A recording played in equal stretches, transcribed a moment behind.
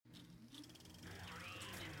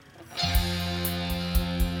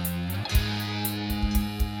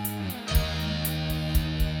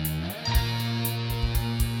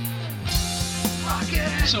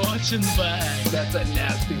So what's in the bag? That's a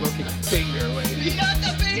nasty looking finger, lady. You got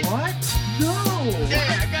the bait? What? No!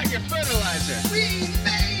 Yeah, I got your fertilizer. We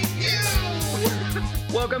made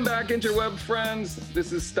you! Welcome back, interweb friends.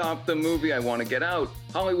 This is Stop the Movie I Want to Get Out.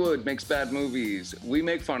 Hollywood makes bad movies. We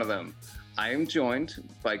make fun of them. I am joined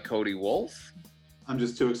by Cody Wolf. I'm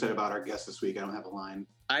just too excited about our guest this week. I don't have a line.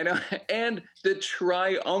 I know. And the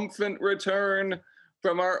triumphant return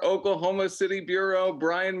from our Oklahoma City bureau,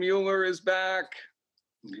 Brian Mueller is back.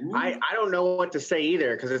 I don't know what to say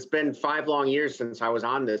either, because it's been 5 long years since I was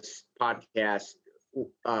on this podcast.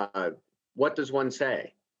 What does one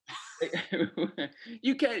say?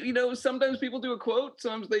 You can't, sometimes people do a quote,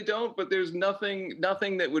 sometimes they don't, but there's nothing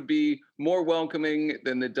that would be more welcoming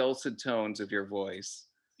than the dulcet tones of your voice.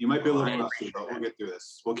 You might be a little rusty, but we'll get through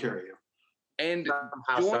this. We'll carry you. And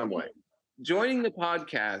some way. Joining the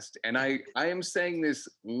podcast, and I am saying this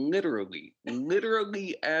literally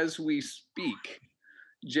as we speak,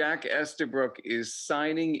 Jack Estabrook is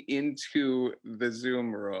signing into the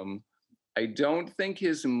Zoom room. I don't think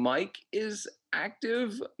his mic is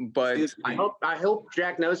active, but I hope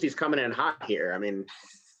Jack knows he's coming in hot here. I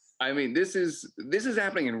mean, this is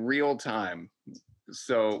happening in real time.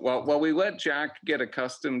 So while we let Jack get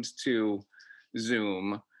accustomed to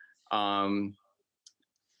Zoom, and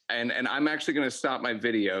I'm actually going to stop my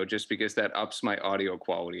video just because that ups my audio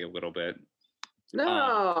quality a little bit.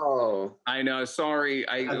 No, I know. Sorry.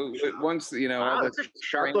 Wow, that's a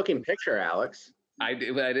sharp-looking picture, Alex.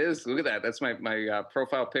 That is. Look at that. That's my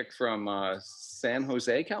profile pic from San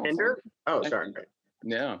Jose, California. Tinder? Oh, sorry.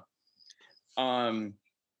 Yeah.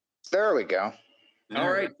 There we go.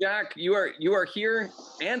 All right, Jack, you are here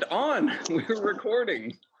and on. We're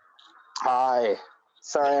recording. Hi.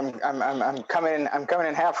 Sorry, I'm coming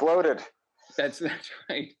in half loaded. That's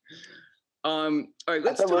right. All right,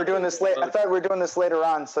 let's I thought we were doing this late. I thought we were doing this later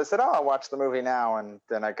on, so I said, "Oh, I'll watch the movie now." And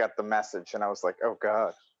then I got the message, and I was like, "Oh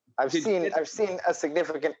God." I've seen a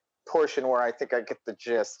significant portion where I think I get the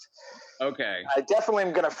gist. Okay. I definitely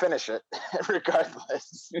am going to finish it,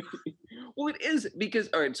 regardless. Well, it is because,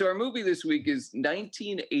 all right, so our movie this week is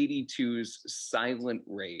 1982's Silent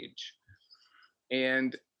Rage.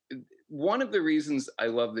 And one of the reasons I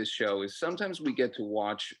love this show is sometimes we get to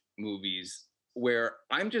watch movies where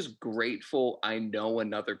I'm just grateful I know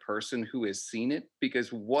another person who has seen it,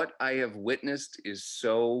 because what I have witnessed is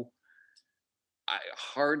so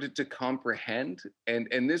hard to comprehend,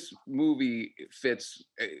 and this movie fits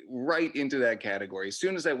right into that category. As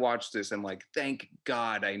soon as I watched this, I'm like, thank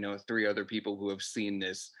God I know 3 other people who have seen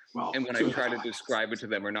this, and when I try to describe it to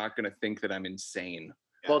them, are not going to think that I'm insane.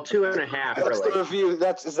 Well, 2.5. That's really. the review. Is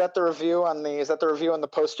that the review on the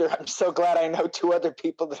poster? I'm so glad I know 2 other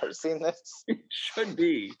people that have seen this. It should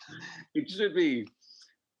be.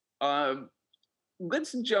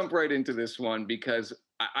 Let's jump right into this one, because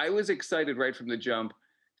I was excited right from the jump.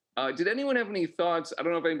 Did anyone have any thoughts? I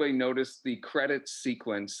don't know if anybody noticed the credit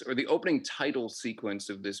sequence or the opening title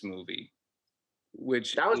sequence of this movie.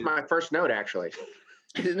 That was my first note, actually.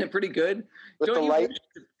 Isn't it pretty good? With the light,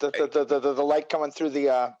 the light coming through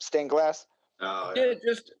the stained glass. Oh, yeah,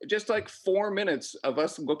 just like 4 minutes of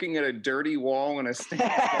us looking at a dirty wall and a stained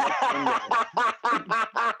glass window.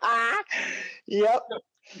 Yep.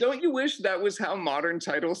 Don't you wish that was how modern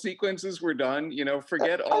title sequences were done?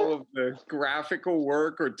 Forget all of the graphical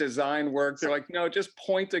work or design work. They're like, no, just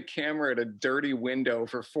point a camera at a dirty window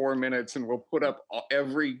for 4 minutes and we'll put up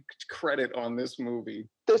every credit on this movie.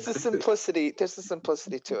 There's a simplicity to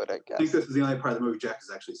it, I guess. I think this is the only part of the movie Jack has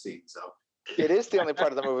actually seen, so. It is the only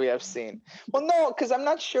part of the movie I've seen. Well, no, because I'm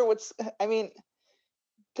not sure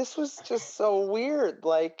this was just so weird.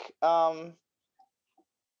 Like,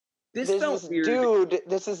 This there's felt this weird.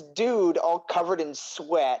 this dude all covered in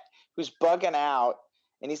sweat who's bugging out,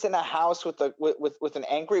 and he's in a house with an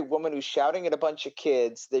angry woman who's shouting at a bunch of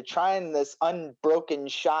kids. They're trying this unbroken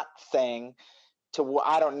shot thing to,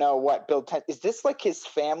 I don't know what, build tent. Is this like his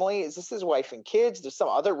family? Is this his wife and kids? There's some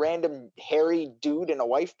other random hairy dude in a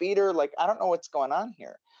wife beater. Like, I don't know what's going on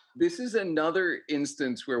here. This is another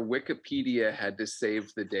instance where Wikipedia had to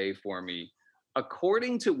save the day for me.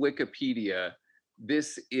 According to Wikipedia,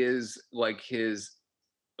 this is like his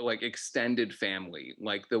extended family.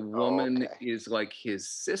 Like the woman is like his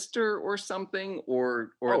sister or something,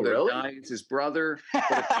 or the guy is his brother.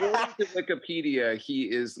 But according to Wikipedia,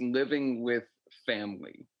 he is living with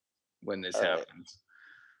family when this happens.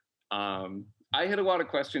 I had a lot of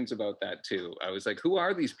questions about that too. I was like, who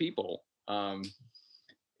are these people?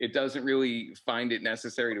 It doesn't really find it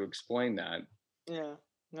necessary to explain that. Yeah.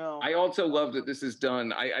 No. I also love that this is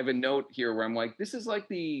done. I have a note here where I'm like, this is like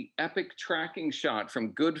the epic tracking shot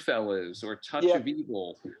from Goodfellas or Touch of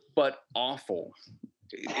Evil, but awful.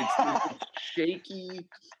 It's shaky.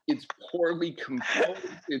 It's poorly composed.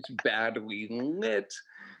 It's badly lit.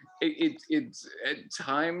 It's at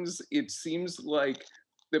times it seems like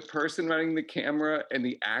the person running the camera and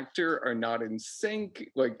the actor are not in sync.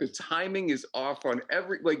 Like the timing is off on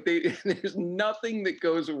there's nothing that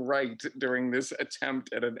goes right during this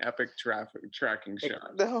attempt at an epic tracking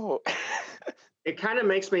shot. No. It kind of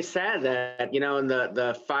makes me sad that, in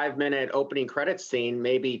the 5-minute opening credits scene,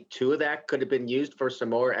 maybe 2 of that could have been used for some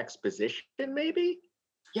more exposition, maybe?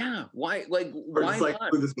 Yeah, why Or why just like not?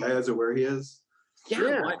 who this guy is or where he is.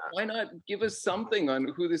 Yeah, why not give us something on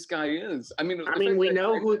who this guy is? I mean, we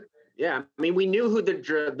know who. Yeah, we knew who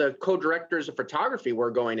the co-directors of photography were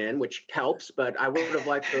going in, which helps. But I would have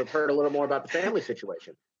liked to have heard a little more about the family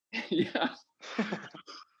situation. Yeah.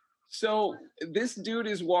 So this dude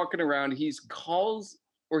is walking around. He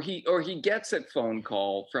gets a phone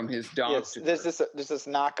call from his doctor. Yes, there's this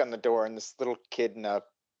knock on the door, and this little kid in a,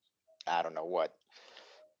 I don't know what.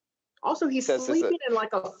 Also, he's sleeping in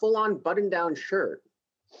like a full-on button-down shirt.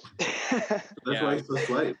 That's why he's so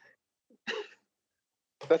slight.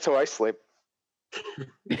 That's how I sleep.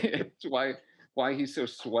 It's why he's so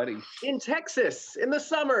sweaty. In Texas, in the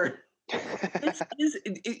summer.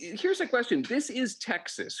 Here's a question. This is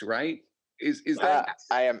Texas, right? Is that?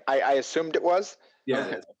 I assumed it was.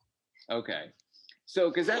 Yeah. Okay. So,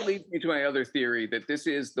 because that leads me to my other theory that this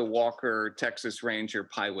is the Walker Texas Ranger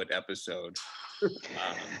pilot episode.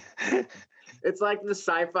 It's like the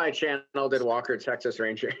Sci-Fi Channel did Walker Texas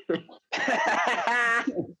Ranger.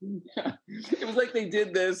 It was like they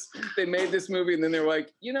did this, they made this movie, and then they're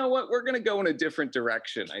like, you know what? We're going to go in a different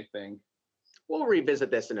direction, I think. We'll revisit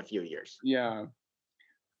this in a few years. Yeah.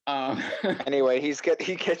 Anyway, he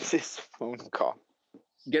gets his phone call.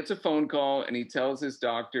 Gets a phone call, and he tells his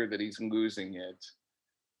doctor that he's losing it.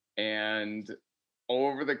 And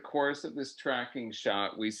over the course of this tracking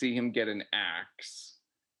shot, we see him get an axe.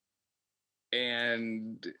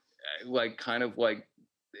 And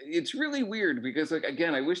it's really weird because,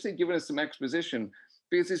 again, I wish they'd given us some exposition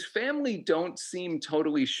because his family don't seem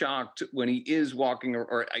totally shocked when he is walking,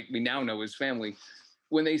 we now know his family.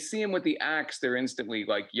 When they see him with the axe, they're instantly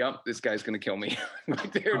like, "Yup, this guy's going to kill me."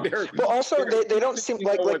 But also, they don't seem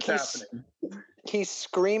like he's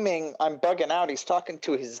screaming, "I'm bugging out." He's talking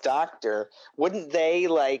to his doctor. Wouldn't they,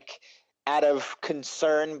 out of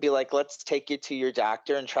concern, be like, "Let's take you to your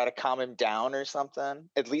doctor and try to calm him down or something"?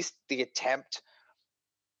 At least the attempt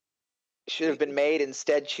should have been made.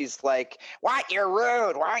 Instead, she's like, "What? You're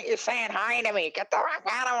rude. Why aren't you saying hi to me? Get the fuck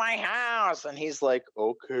out of my house." And he's like,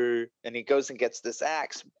 "Okay." And he goes and gets this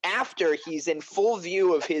axe after he's in full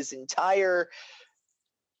view of his entire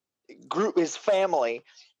group, his family.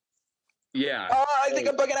 Yeah. "Oh, I think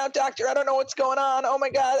I'm bugging out, doctor. I don't know what's going on. Oh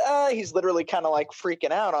my God." He's literally kind of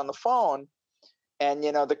freaking out on the phone. And,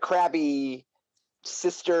 the crabby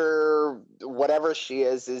sister, whatever she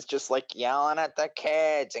is just yelling at the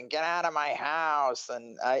kids and "Get out of my house."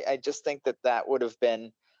 And I just think that would have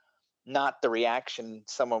been not the reaction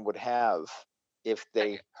someone would have if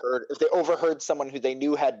they overheard someone who they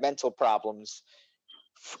knew had mental problems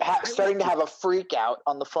starting to have a freak out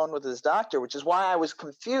on the phone with his doctor, which is why I was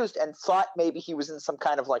confused and thought maybe he was in some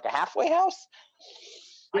kind of a halfway house.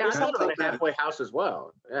 Yeah, I thought it was a halfway house as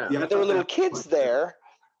well. Yeah. But there were little kids there.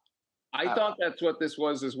 I thought that's what this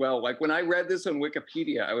was as well. When I read this on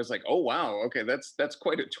Wikipedia, I was like, "Oh wow, okay, that's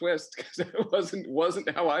quite a twist," because it wasn't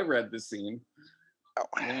how I read the scene. Oh.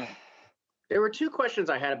 Yeah. There were 2 questions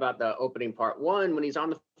I had about the opening part. One, when he's on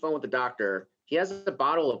the phone with the doctor, he has a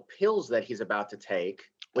bottle of pills that he's about to take,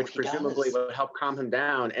 which presumably will help calm him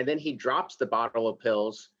down. And then he drops the bottle of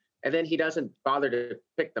pills, and then he doesn't bother to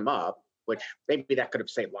pick them up, which maybe that could have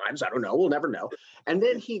saved lives. I don't know. We'll never know. And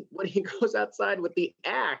then when he goes outside with the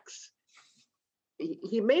axe,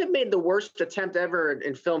 he may have made the worst attempt ever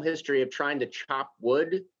in film history of trying to chop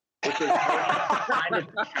wood, which is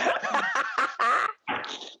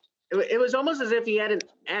it was almost as if he had an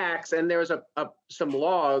axe and there was some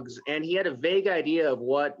logs, and he had a vague idea of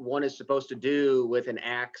what one is supposed to do with an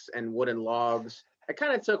axe and wooden logs. I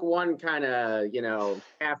kind of took one kind of,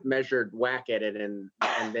 half-measured whack at it, and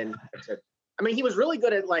then he was really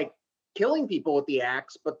good at killing people with the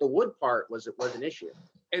axe, but the wood part was an issue.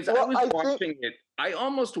 As I was watching it, I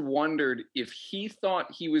almost wondered if he thought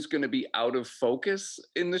he was going to be out of focus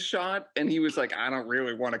in the shot, and he was like, "I don't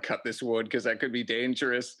really want to cut this wood because that could be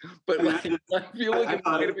dangerous." But I feel like it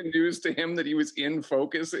might have been news to him that he was in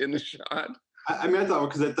focus in the shot. I thought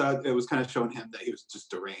because I thought it was kind of showing him that he was just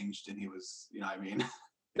deranged, and he was,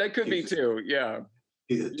 That could be too, yeah.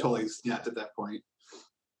 He totally snapped at that point.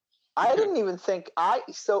 I didn't even think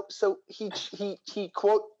so he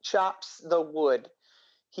quote chops the wood,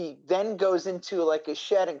 he then goes into like a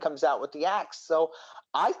shed and comes out with the axe. So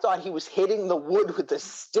I thought he was hitting the wood with a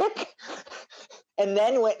stick and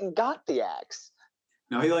then went and got the axe.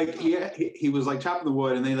 No, he was like chopping the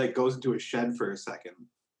wood, and then he like goes into a shed for a second,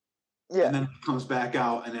 Yeah. and then comes back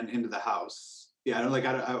out and then into the house. Yeah,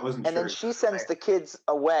 I wasn't And sure. then she sends the kids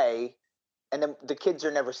away, and then the kids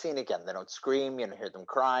are never seen again. They don't scream. You don't hear them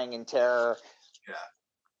crying in terror.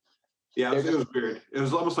 Yeah, it was weird. It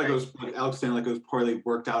was almost like it was like Alex saying, like it was poorly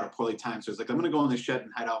worked out or poorly timed. So it's like, I'm gonna go in the shed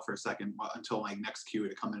and hide out for a second until my next cue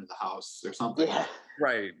to come into the house or something. Yeah.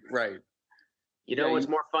 Right. You know what's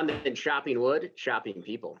more fun than chopping wood? Chopping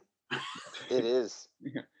people. It is.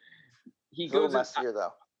 He It's a little goes. messier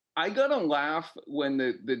though. I gotta laugh when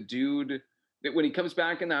the dude when he comes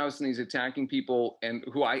back in the house and he's attacking people, and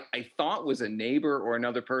who I thought was a neighbor or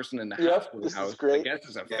another person in the Yep, this is house. I great. guess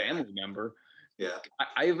is a family member. Yeah.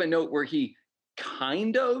 I have a note where he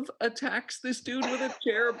kind of attacks this dude with a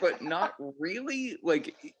chair, but not really.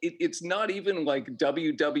 Like it's not even like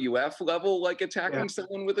WWF level, like attacking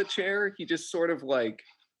someone with a chair. He just sort of like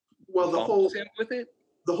bumps him with it.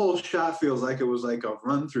 The whole shot feels like it was like a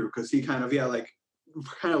run through, because he kind of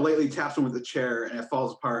lightly taps him with a chair and it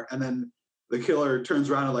falls apart, and then the killer turns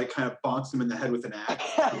around and like kind of bonks him in the head with an axe.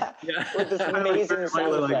 With this amazing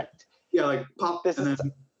sound effect. Yeah, like pop, This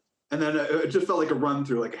and then it just felt like a run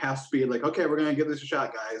through, like half speed. Like, okay, we're gonna give this a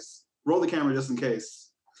shot, guys. Roll the camera just in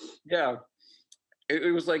case. Yeah,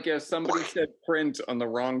 it was like somebody said print on the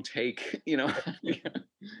wrong take. You know.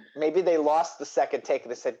 Maybe they lost the second take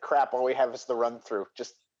and they said, "Crap! All we have is the run through.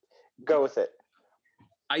 Just go with it."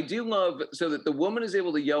 I do love so that the woman is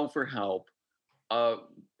able to yell for help. A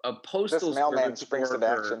postal This mailman service springs to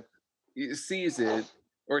worker action. sees it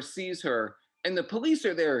or sees her, and the police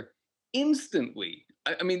are there instantly.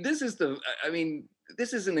 I mean, this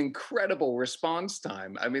is an incredible response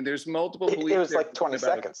time. I mean, there's multiple police. It was there like 20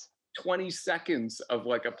 about seconds. 20 seconds of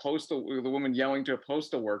like the woman yelling to a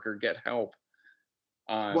postal worker, "Get help."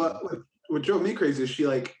 What drove me crazy is she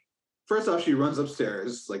first off, she runs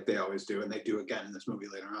upstairs like they always do, and they do again in this movie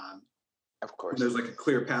later on. Of course. And there's like a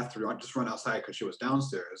clear path to just run outside because she was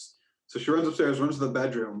downstairs. So she runs upstairs, runs to the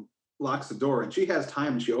bedroom, locks the door, and she has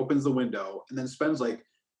time, and she opens the window and then spends like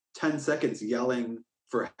 10 seconds yelling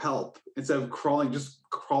for help instead of crawling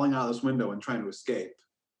out of this window and trying to escape.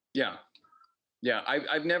 Yeah.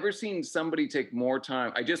 I've never seen somebody take more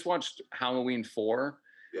time. I just watched Halloween 4.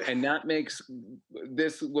 Yeah. And that makes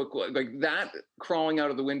this look like that crawling out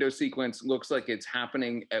of the window sequence looks like it's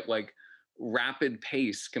happening at like rapid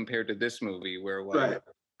pace compared to this movie where right,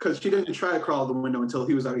 because she didn't try to crawl out the window until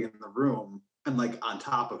he was already in the room and like on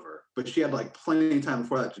top of her, but she had like plenty of time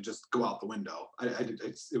before that to just go out the window.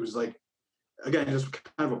 It was like, again, just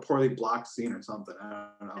kind of a poorly blocked scene or something. I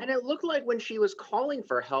don't know. And it looked like when she was calling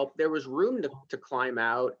for help, there was room to climb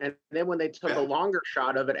out. And then when they took a longer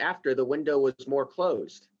shot of it after, the window was more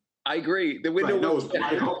closed. I agree. The window was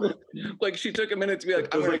wide open. Like she took a minute to be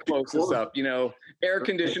like, I'm going to close this up. You know, air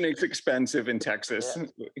conditioning's expensive in Texas.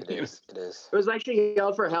 Yeah, it is. It was like she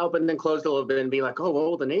yelled for help and then closed a little bit and be like, oh, what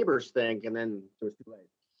will the neighbors think? And then it was too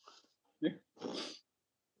late. Yeah.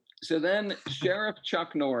 So then Sheriff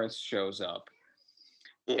Chuck Norris shows up.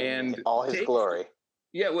 In all his glory.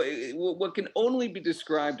 Yeah, what can only be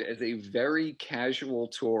described as a very casual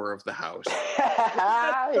tour of the house.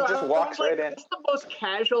 He just walks right in. It's the most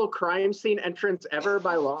casual crime scene entrance ever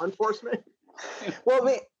by law enforcement. Well,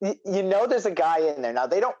 I mean, you know there's a guy in there. Now,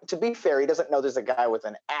 to be fair, he doesn't know there's a guy with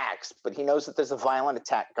an axe, but he knows that there's a violent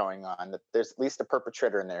attack going on, that there's at least a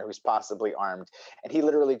perpetrator in there who's possibly armed. And he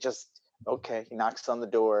literally he knocks on the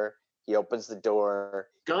door, he opens the door.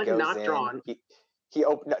 Gun not drawn. He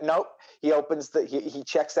opens he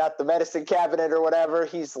checks out the medicine cabinet or whatever.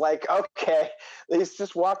 He's like, okay, he's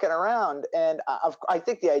just walking around. And I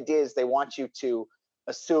think the idea is they want you to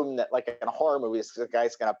assume that like in a horror movie, this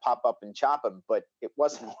guy's going to pop up and chop him, but it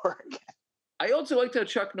wasn't working. I also liked how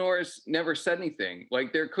Chuck Norris never said anything.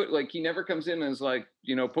 Like he never comes in and is like,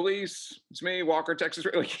 you know, police, it's me, Walker, Texas.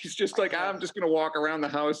 Like he's just like, I'm just going to walk around the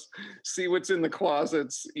house, see what's in the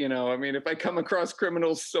closets. You know, I mean, if I come across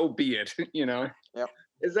criminals, so be it, you know? Yep.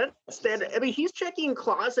 Is that standard? I mean, he's checking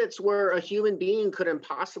closets where a human being couldn't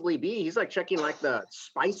possibly be. He's like checking like the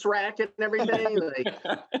spice rack and everything. Like,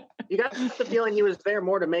 you got the feeling he was there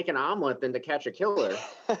more to make an omelet than to catch a killer.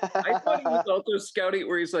 I thought he was also scouting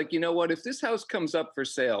where he's like, you know what? If this house comes up for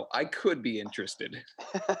sale, I could be interested.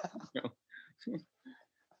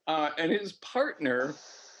 And his partner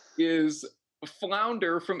is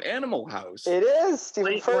Flounder from Animal House. It is.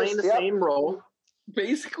 Stephen playing the same role.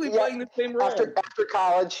 Basically playing the same role. After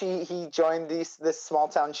college, he joined this small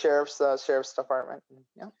town sheriff's department.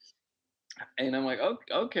 Yeah. And I'm like,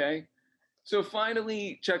 okay. So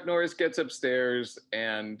finally, Chuck Norris gets upstairs,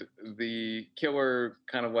 and the killer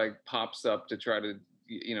kind of like pops up to try to,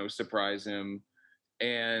 surprise him.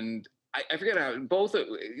 And I forget how both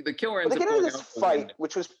the killer Well, ends they up get into going this out the fight, window.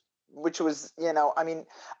 which was, I mean,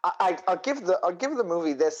 I'll give the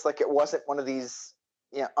movie this, like, it wasn't one of these,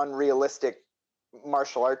 unrealistic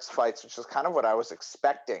martial arts fights, which is kind of what I was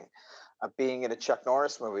expecting, being in a Chuck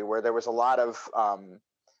Norris movie, where there was a lot of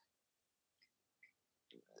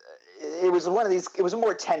it was one of these. It was a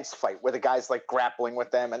more tense fight where the guy's like grappling with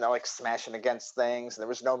them and they're like smashing against things. And there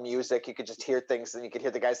was no music; you could just hear things, and you could hear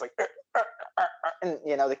the guys like, and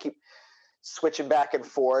they keep switching back and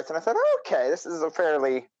forth. And I thought, okay, this is a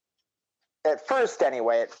fairly, at first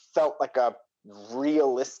anyway, it felt like a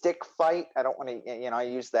realistic fight. I don't want to, I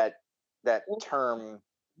use that term.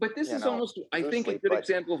 But this is almost, I think, a good but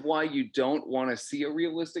example of why you don't want to see a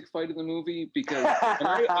realistic fight in the movie, because and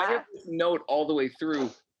I have this note all the way through.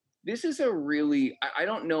 This is a really, I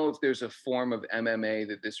don't know if there's a form of MMA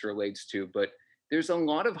that this relates to, but there's a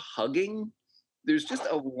lot of hugging. There's just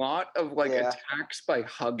a lot of like attacks by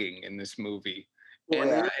hugging in this movie.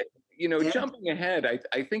 And, jumping ahead,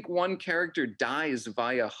 I think one character dies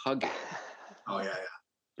via hugging. Oh,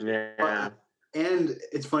 Yeah. But, and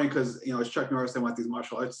it's funny because, it's Chuck Norris, they want these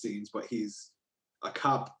martial arts scenes, but he's a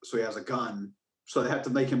cop, so he has a gun. So they have to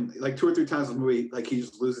make him, like 2 or 3 times in the movie, like he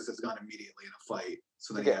just loses his gun immediately in a fight.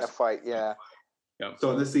 So then he has a fight, yeah.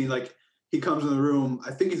 So in this scene, like he comes in the room,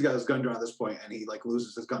 I think he's got his gun drawn at this point, and he like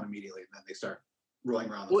loses his gun immediately, and then they start rolling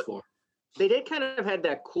around the floor. They did kind of had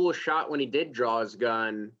that cool shot when he did draw his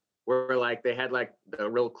gun, where like they had like the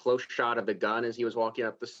real close shot of the gun as he was walking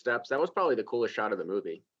up the steps. That was probably the coolest shot of the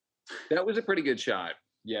movie. That was a pretty good shot.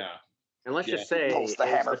 Yeah. And let's just say, pulls the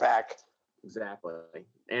hammer back. Exactly.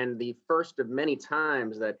 And the first of many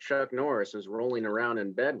times that Chuck Norris is rolling around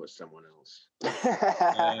in bed with someone else.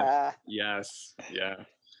 Yes. Yeah.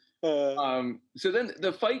 So then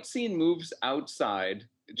the fight scene moves outside.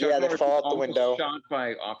 Chuck Norris they fall out the window. Shot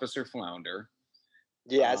by Officer Flounder.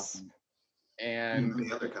 Yes. And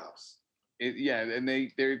the other cops. And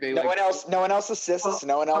they no one else assists.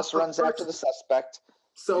 No one else runs after the suspect.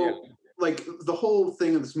 So like the whole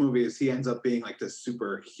thing of this movie is he ends up being like this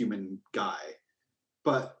superhuman guy,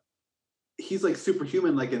 but he's like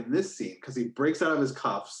superhuman like in this scene because he breaks out of his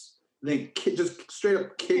cuffs. They just straight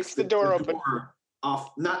up kicks the door open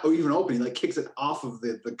off, not even opening, like kicks it off of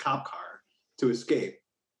the cop car to escape.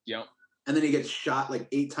 Yep. And then he gets shot like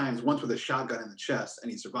 8 times, once with a shotgun in the chest,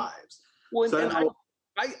 and he survives. Well, so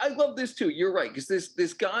I love this too. You're right, because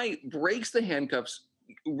this guy breaks the handcuffs,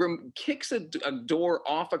 kicks a door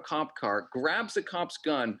off a cop car, grabs a cop's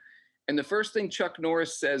gun, and the first thing Chuck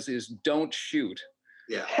Norris says is, "Don't shoot."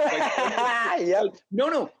 Yeah. Yep.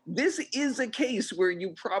 No. This is a case where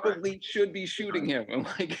you probably should be shooting him.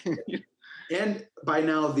 Like, and by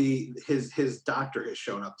now his doctor has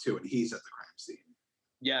shown up too, and he's at the crime scene.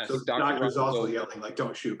 Yes. So the doctor's also yelling like,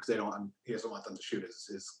 "Don't shoot," because he doesn't want them to shoot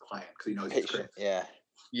his client because he knows he's crazy. Yeah.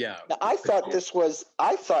 Yeah. Now, I thought this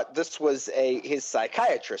was his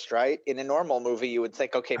psychiatrist, right? In a normal movie, you would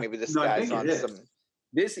think, okay, maybe this guy's on some.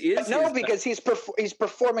 This is because he's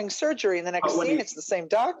performing surgery, and the next scene it's the same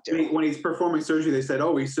doctor. When he's performing surgery, they said,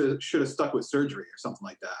 "Oh, he should have stuck with surgery" or something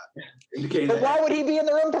like that. Indicating but why would he be in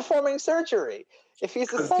the room performing surgery if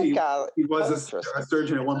he's a psychiatrist? He was a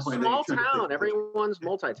surgeon at one point. Small town, everyone's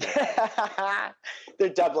multitasking. They're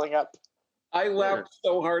doubling up. I laughed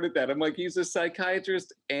so hard at that. I'm like, he's a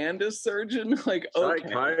psychiatrist and a surgeon? Like, okay.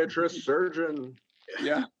 Psychiatrist, surgeon.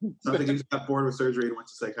 Yeah. I think he just got bored with surgery and went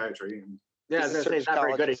to psychiatry. And I was going to say he's not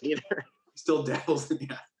very good at either. He still dabbles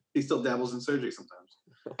in surgery sometimes.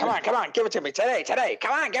 Come on, give it to me today.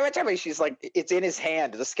 Come on, give it to me. She's like, it's in his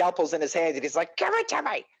hand. The scalpel's in his hand, and he's like, give it to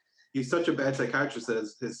me. He's such a bad psychiatrist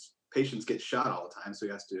that his patients get shot all the time, so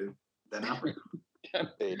he has to then operate.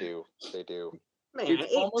 They do. Man,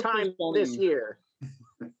 8 times this year.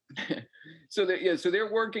 So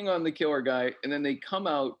they're working on the killer guy, and then they come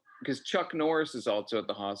out because Chuck Norris is also at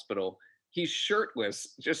the hospital. He's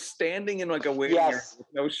shirtless, just standing in like a waiting area with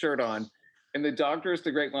no shirt on. And the doctor has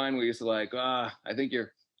the great line where he's like, I think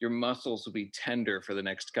your muscles will be tender for the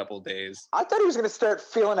next couple of days. I thought he was going to start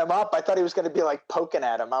feeling him up. I thought he was going to be like poking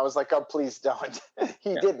at him. I was like, oh, please don't.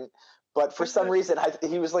 He didn't. But for some reason,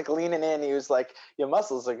 he was like leaning in. He was like, your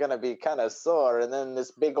muscles are going to be kind of sore. And then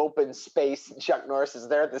this big open space, Chuck Norris is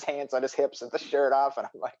there with his hands on his hips with the shirt off. And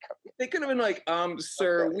I'm like, okay. They could have been like,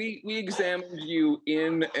 sir, we examined you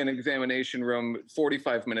in an examination room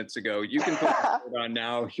 45 minutes ago. You can put your shirt on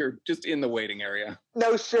now. You're just in the waiting area.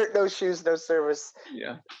 No shirt, no shoes, no service.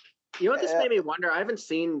 Yeah. You know what this made me wonder? I haven't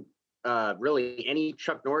seen really any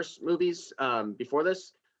Chuck Norris movies before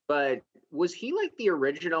this, but was he like the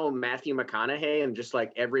original Matthew McConaughey and just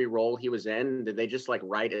like every role he was in? Did they just like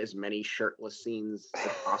write as many shirtless scenes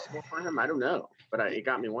as possible for him? I don't know, but it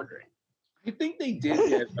got me wondering. I think they did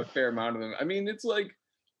get a fair amount of them. I mean, it's like,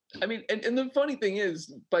 I mean, and the funny thing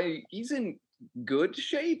is, he's in good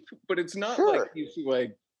shape, but it's not like he's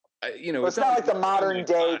like, you know, Well, it's not like the modern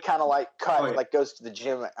day like, kind of like cut, Oh, yeah. like goes to the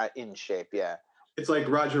gym in shape. Yeah, It's like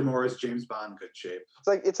Roger Morris, James Bond, good shape.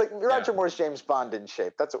 it's like Roger Moore's James Bond in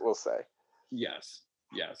shape. That's what we'll say. Yes.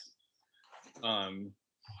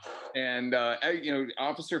 And you know,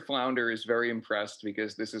 Officer Flounder is very impressed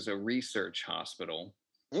because this is a research hospital.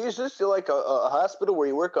 Is this like a hospital where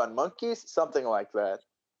you work on monkeys? Something like that.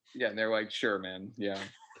 Yeah, and they're like, sure, man. Yeah.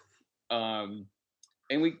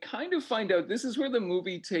 And we kind of find out this is where the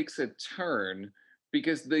movie takes a turn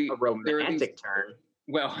because A romantic turn.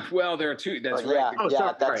 Well, there are two. That's right. Yeah, Oh, yeah,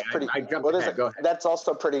 sorry, that's pretty. I jumped what is ahead. it? Go ahead. That's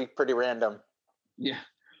also pretty random. Yeah.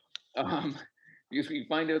 Because we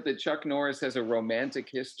find out that Chuck Norris has a romantic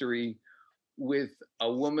history with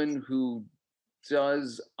a woman who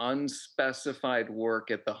does unspecified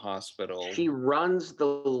work at the hospital. She runs the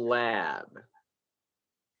lab.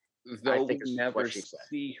 Though think we is never what she said.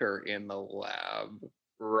 see her in the lab.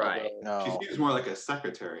 Right. No. She seems more like a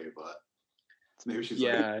secretary, but maybe she's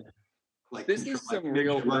Yeah. like This is some maybe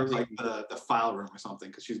real she runs early- like the file room or something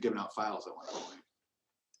because she's giving out files at one point.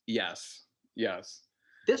 Yes.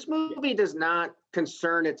 This movie does not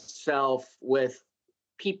concern itself with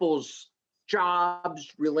people's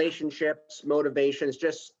jobs, relationships, motivations.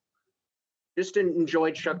 Just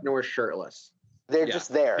enjoy Chuck Norris shirtless. They're Yeah.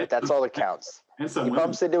 just there. That's all that counts. And some He women.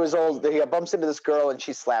 bumps into this girl and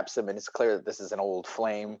she slaps him, and it's clear that this is an old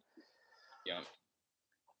flame. Yeah.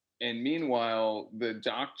 And meanwhile, the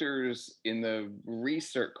doctors in the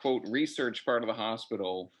research part of the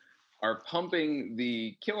hospital are pumping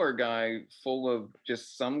the killer guy full of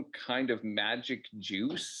just some kind of magic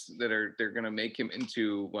juice they're gonna make him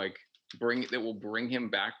into that will bring him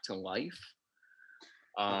back to life.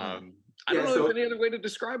 I don't know if any other way to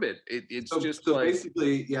describe it. It's just so like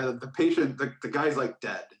basically, yeah, the patient, the guy's like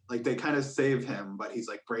dead. Like they kind of save him, but he's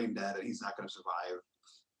like brain dead and he's not going to survive.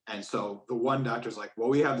 And so the one doctor's like, well,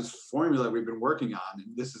 we have this formula we've been working on,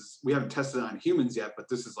 and we haven't tested it on humans yet, but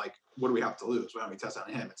this is like, what do we have to lose? Why don't we test it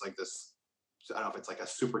on him? It's like this, I don't know if it's like a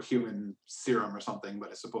superhuman serum or something, but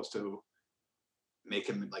it's supposed to make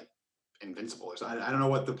him like invincible or something. I don't know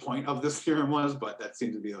what the point of this serum was, but that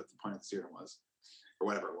seemed to be what the point of the serum was, or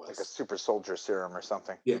whatever it was. Like a super soldier serum or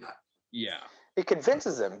something. Yeah. It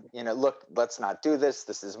convinces him, look, let's not do this.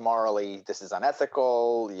 This is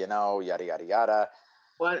unethical, yada, yada, yada.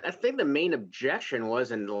 Well, I think the main objection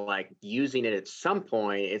wasn't like using it at some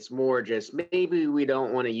point. It's more just maybe we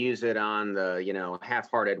don't want to use it on the,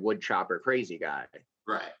 half-hearted woodchopper crazy guy.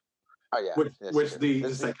 Right. Oh yeah. Which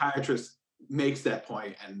the psychiatrist makes that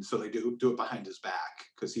point, and so they do it behind his back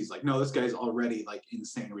because he's like, no, this guy's already like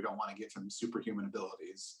insane. We don't want to give him superhuman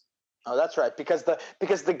abilities. Oh, that's right. Because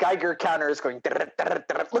the Geiger counter is going.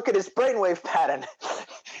 Look at his brainwave pattern.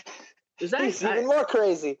 He's even more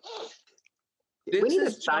crazy. We need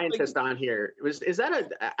a scientist on here. Is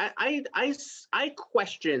that I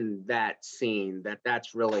question that scene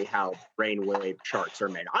that's really how brainwave charts are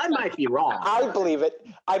made. I might be wrong. I believe it.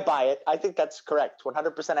 I buy it. I think that's correct.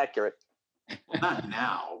 100% accurate. Not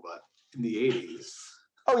now, but in the 80s.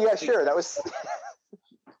 Oh yeah, sure. That was.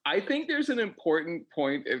 I think there's an important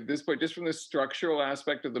point at this point, just from the structural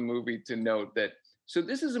aspect of the movie, to note that. So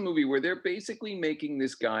this is a movie where they're basically making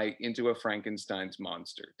this guy into a Frankenstein's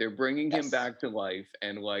monster. They're bringing him back to life,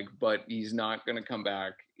 and but he's not going to come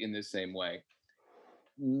back in the same way.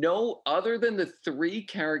 No, other than the three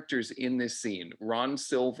characters in this scene, Ron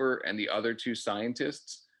Silver and the other two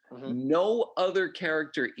scientists, no other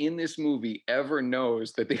character in this movie ever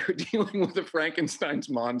knows that they are dealing with a Frankenstein's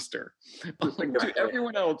monster. To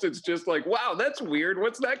everyone else, it's just like, wow, that's weird.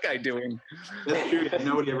 What's that guy doing? That's true.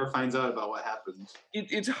 Nobody ever finds out about what happens.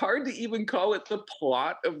 It's hard to even call it the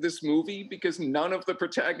plot of this movie because none of the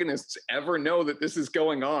protagonists ever know that this is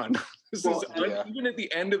going on. Even at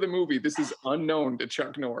the end of the movie, this is unknown to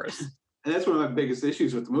Chuck Norris. And that's one of my biggest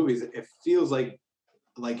issues with the movies. It feels like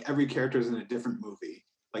every character is in a different movie.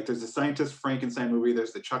 Like there's the scientist Frankenstein movie,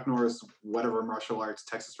 there's the Chuck Norris whatever martial arts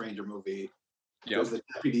Texas Ranger movie, there's the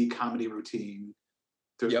deputy comedy routine,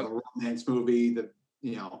 there's the romance movie, the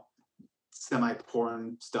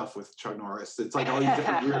semi-porn stuff with Chuck Norris. It's like all these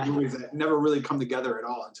different weird movies that never really come together at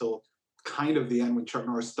all until kind of the end when Chuck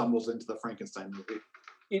Norris stumbles into the Frankenstein movie.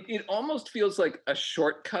 It almost feels like a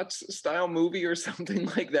Shortcuts style movie or something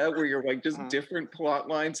like that, where you're like just different plot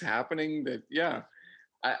lines happening.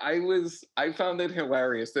 I found it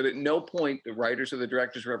hilarious that at no point the writers or the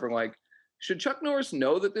directors were ever like, should Chuck Norris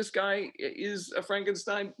know that this guy is a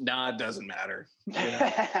Frankenstein? Nah, it doesn't matter.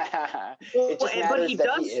 It Well, just but matters he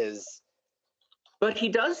that he does- is. But he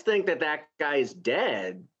does think that guy is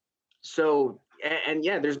dead. So, and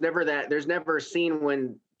yeah, there's never a scene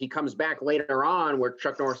when he comes back later on where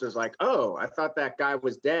Chuck Norris is like, oh, I thought that guy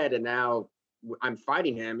was dead and now I'm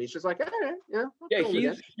fighting him. He's just like, yeah.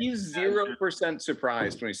 He's 0%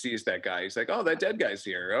 surprised when he sees that guy. He's like, oh, that dead guy's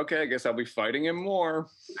here. Okay, I guess I'll be fighting him more.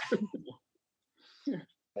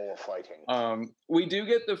 More fighting. We do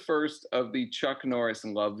get the first of the Chuck Norris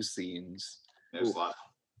love scenes. There's a lot.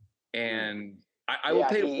 And I will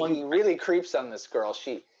pay one. He really creeps on this girl.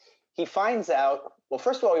 He finds out. Well,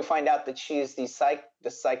 first of all, we find out that she is the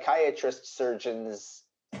psychiatrist surgeon's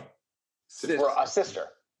sister.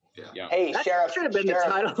 Yeah. Hey, That sheriff. should have been the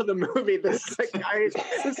title of the movie. The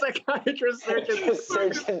psychiatrist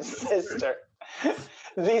surgeon's sister.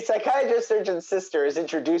 The psychiatrist surgeon's sister is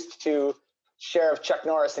introduced to Sheriff Chuck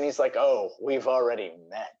Norris, and he's like, "Oh, we've already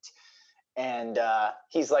met." And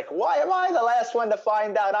he's like, why am I the last one to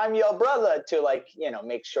find out I'm your brother? To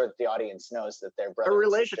make sure that the audience knows that they're brother. A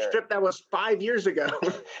relationship that was 5 years ago.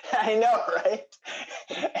 I know, right?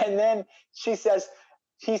 And then he says,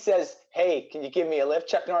 hey, can you give me a lift?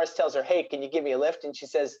 Chuck Norris tells her, hey, can you give me a lift? And she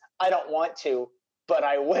says, I don't want to, but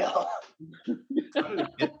I will. How did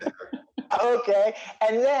it get there? Okay.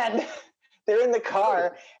 And then they're in the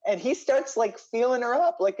car and he starts feeling her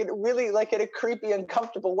up in a creepy,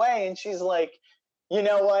 uncomfortable way. And she's like, you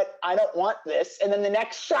know what? I don't want this. And then the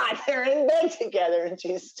next shot, they're in bed together and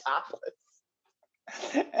she's topless.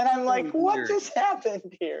 And I'm like, what just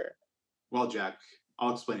happened here? Well, Jack,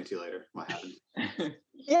 I'll explain it to you later. What happened?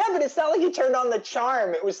 Yeah, but it's not like he turned on the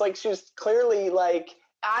charm. It was like she was clearly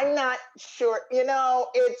I'm not sure,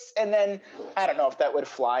 and then I don't know if that would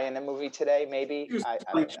fly in a movie today, maybe. I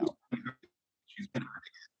don't know.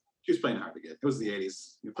 She was playing hard to get. It was the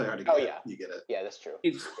 80s. You play hard to get. Oh, yeah. You get it. Yeah, that's true.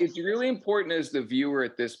 It's really important as the viewer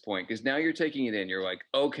at this point, because now you're taking it in. You're like,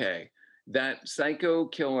 okay, that psycho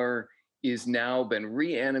killer is now been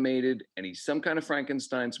reanimated and he's some kind of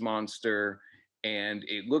Frankenstein's monster and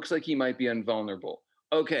it looks like he might be invulnerable.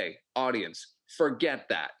 Okay, audience, forget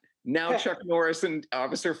that. Now Chuck Norris and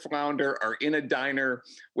Officer Flounder are in a diner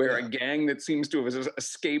where a gang that seems to have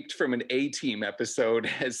escaped from an A-Team episode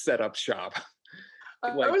has set up shop.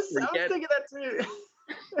 I was thinking that too.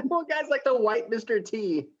 Well, guys like the white Mr.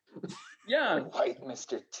 T. Yeah. White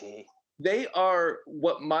Mr. T. They are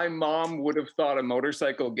what my mom would have thought a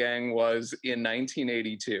motorcycle gang was in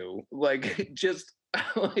 1982. Just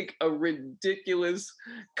a ridiculous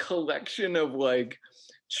collection of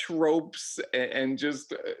tropes and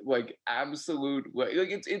just absolute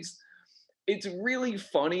it's really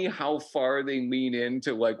funny how far they lean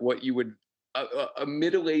into what you would a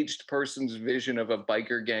middle-aged person's vision of a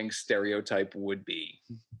biker gang stereotype would be,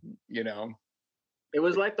 It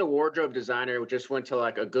was like the wardrobe designer just went to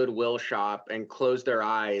a Goodwill shop and closed their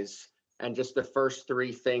eyes, and just the first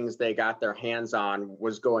three things they got their hands on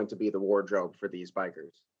was going to be the wardrobe for these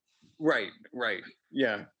bikers. Right.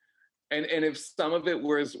 Yeah. And if some of it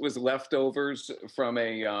was leftovers from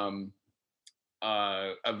a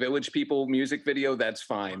Village People music video, that's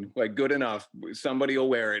fine. Good enough. Somebody will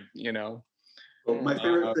wear it, Well, my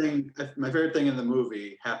favorite thing in the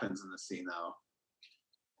movie happens in the scene though,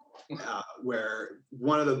 where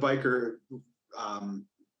one of the biker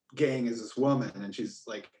gang is this woman, and she's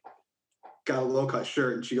got a low cut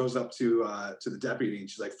shirt, and she goes up to the deputy, and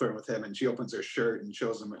she's flirting with him, and she opens her shirt and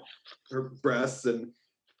shows him her breasts, and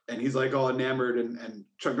he's all enamored, and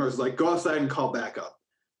Chuck Norris is go outside and call backup.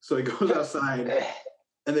 So he goes outside.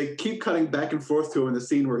 And they keep cutting back and forth to him in the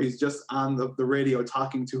scene where he's just on the radio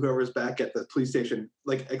talking to whoever's back at the police station,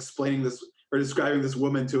 explaining this or describing this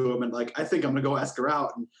woman to him, and I think I'm gonna go ask her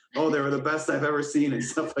out, and oh, they were the best I've ever seen, and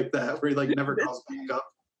stuff like that, where he never calls back up.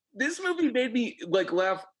 This movie made me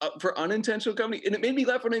laugh for unintentional comedy, and it made me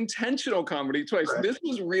laugh for intentional comedy twice. Right. This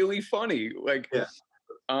was really funny. Yeah.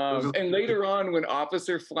 And later on, when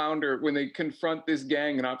Officer Flounder, when they confront this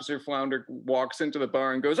gang, and Officer Flounder walks into the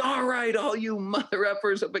bar and goes, "All right, all you mother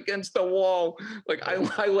effers up against the wall."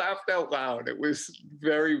 I laughed out loud. It was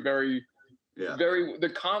very, very, very. The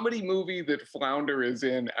comedy movie that Flounder is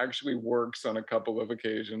in actually works on a couple of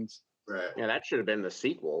occasions. Right. Yeah, that should have been the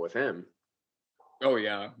sequel with him. Oh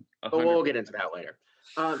yeah. 100%. But we'll get into that later.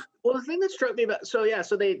 Well, the thing that struck me about, so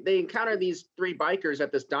they encounter these three bikers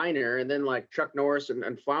at this diner, and then Chuck Norris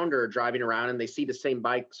and Flounder are driving around, and they see the same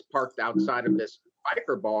bikes parked outside of this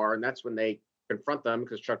biker bar, and that's when they confront them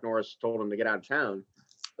because Chuck Norris told them to get out of town.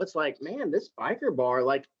 it's like, man, this biker bar,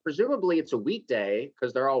 like presumably it's a weekday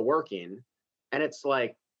because they're all working, and it's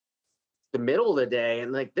like the middle of the day,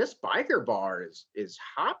 and like this biker bar is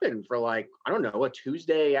hopping for like, I don't know, a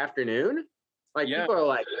Tuesday afternoon. Like people are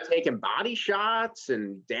like taking body shots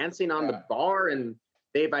and dancing on the bar, and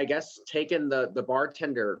they've, I guess, taken the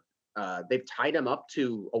bartender, they've tied him up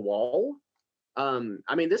to a wall.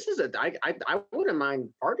 I mean, this is I wouldn't mind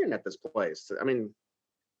partying at this place. I mean,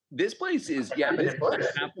 this place is this is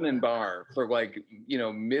a happening bar for like,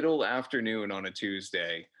 middle afternoon on a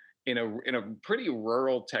Tuesday in a pretty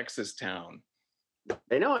rural Texas town.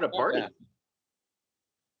 They know how to party. Yeah.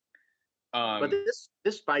 But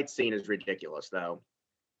this fight scene is ridiculous, though.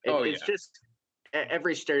 It's just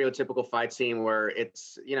every stereotypical fight scene where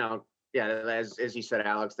it's, as you said,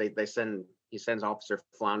 Alex, he sends Officer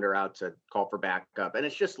Flounder out to call for backup, and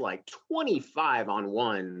it's just like 25 on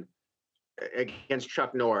 1 against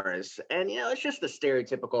Chuck Norris, and it's just the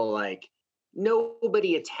stereotypical, like,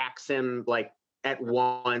 nobody attacks him like at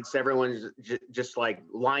once. Everyone's just like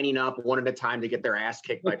lining up one at a time to get their ass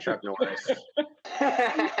kicked by Chuck Norris.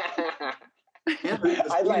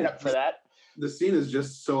 I'd line up for that. The scene is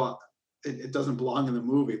just so it doesn't belong in the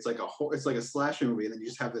movie. It's like a slasher movie, and then you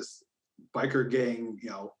just have this biker gang,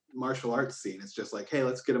 martial arts scene. It's just like, hey,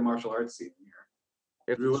 let's get a martial arts scene in here.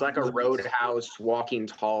 It's like a Roadhouse Walking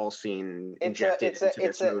Tall scene injected into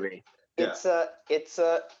this movie. It's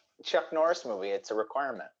a Chuck Norris movie. It's a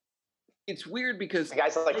requirement. It's weird because the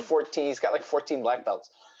guy's like 14. He's got like 14 black belts.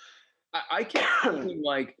 I kept thinking,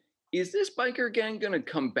 like, is this biker gang going to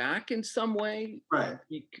come back in some way? Right.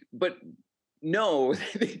 But no,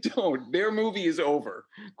 they don't. Their movie is over.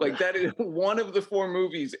 Like, that is one of the 4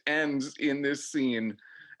 movies ends in this scene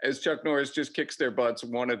as Chuck Norris just kicks their butts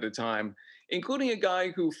one at a time, including a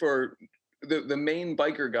guy who, for the main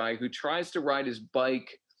biker guy, who tries to ride his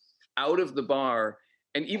bike out of the bar.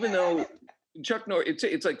 And even though Chuck Norris,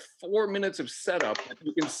 it's like 4 minutes of setup.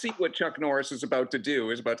 You can see what Chuck Norris is about to do.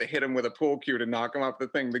 Is about to hit him with a pool cue to knock him off the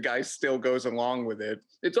thing. The guy still goes along with it.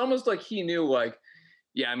 It's almost like he knew, like,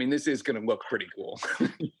 yeah, I mean, this is going to look pretty cool.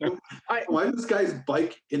 Why is this guy's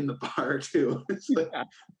bike in the bar too? Like,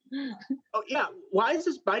 oh yeah, why is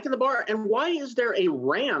this bike in the bar, and why is there a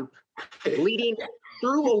ramp leading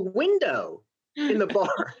through a window in the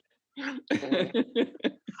bar?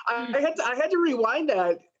 I had to rewind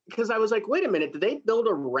that, because I was like, wait a minute, did they build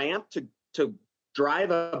a ramp to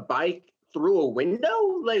drive a bike through a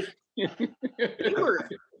window? Like,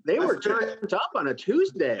 they were turned up on a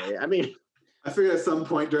Tuesday. I mean, I figured at some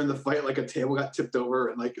point during the fight, like a table got tipped over,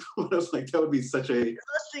 and like I was like, that would be such a,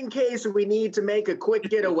 just in case we need to make a quick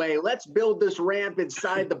getaway, let's build this ramp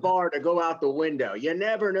inside the bar to go out the window. You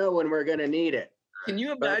never know when we're gonna need it. Can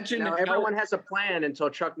you imagine? Everyone has a plan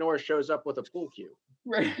until Chuck Norris shows up with a pool cue.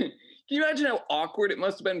 Right. Can you imagine how awkward it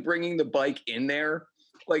must have been bringing the bike in there?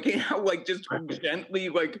 Like, like just gently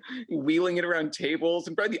like wheeling it around tables,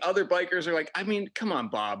 and probably the other bikers are like, I mean, come on,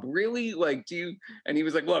 Bob, really? Like, do you? And he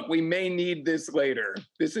was like, look, we may need this later.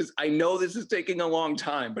 I know this is taking a long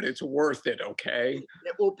time, but it's worth it, okay?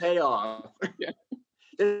 It will pay off. Yeah.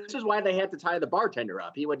 This is why they had to tie the bartender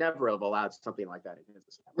up. He would never have allowed something like that in his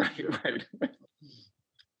establishment. Right.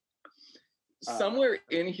 Somewhere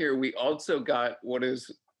in here, we also got what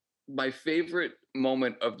is my favorite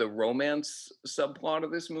moment of the romance subplot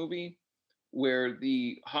of this movie, where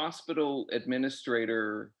the hospital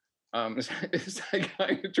administrator,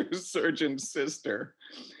 psychiatrist surgeon's sister,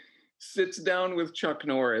 sits down with Chuck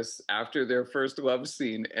Norris after their first love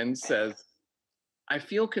scene and says, I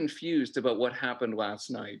feel confused about what happened last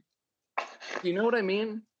night. Do you know what I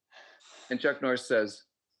mean? And Chuck Norris says,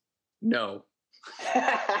 no.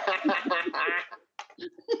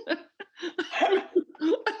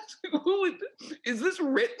 Is this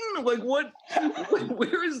written? Like, what?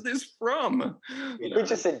 Where is this from? We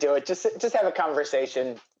just said do it. Just have a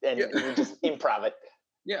conversation and you just improv it.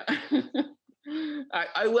 Yeah.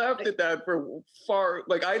 I laughed at that for far.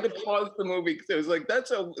 Like, I had to pause the movie because it was like,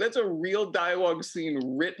 that's a real dialogue scene,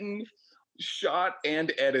 written, shot,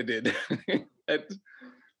 and edited. That's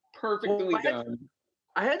perfectly done.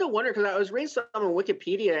 I had to wonder, because I was reading something on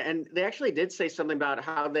Wikipedia, and they actually did say something about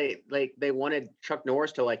how they wanted Chuck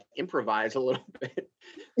Norris to like improvise a little bit.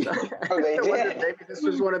 So they did. Maybe this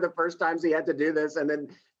was one of the first times he had to do this, and then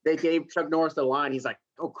they gave Chuck Norris the line. He's like,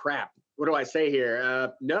 "Oh crap, what do I say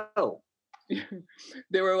here? No."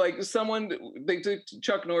 They were like, they took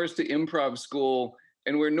Chuck Norris to improv school,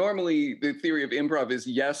 and where normally the theory of improv is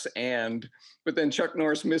yes and, but then Chuck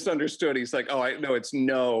Norris misunderstood. He's like, oh, I know it's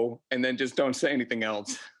no, and then just don't say anything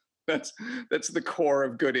else. That's the core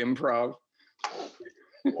of good improv.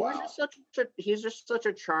 Wow. He's just such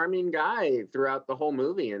a charming guy throughout the whole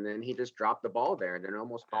movie, and then he just dropped the ball there, and it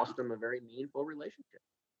almost cost him a very meaningful relationship.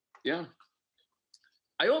 Yeah.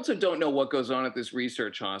 I also don't know what goes on at this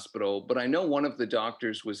research hospital, but I know one of the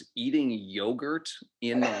doctors was eating yogurt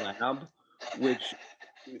in the lab, which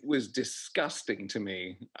was disgusting to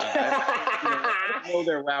me. I don't know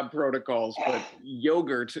their lab protocols, but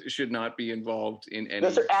yogurt should not be involved in any.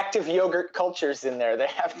 Those are active yogurt cultures in there. They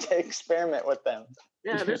have to experiment with them.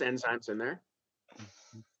 Yeah, there's enzymes in there.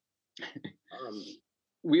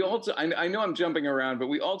 We also, I know I'm jumping around, but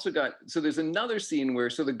we also got, so there's another scene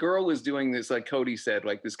where, so the girl was doing this, like Cody said,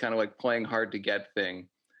 like this kind of like playing hard to get thing.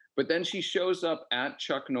 But then she shows up at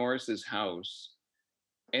Chuck Norris's house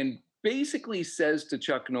and basically says to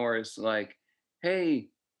Chuck Norris, like, hey,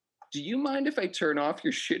 do you mind if I turn off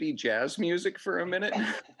your shitty jazz music for a minute?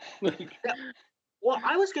 Like, well,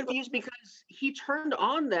 I was confused because he turned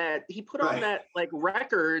on that, he put on that like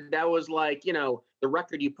record that was like, you know, the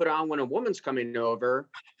record you put on when a woman's coming over.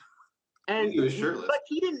 And He was shirtless. but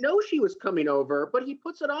he didn't know she was coming over, but he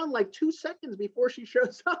puts it on like 2 seconds before she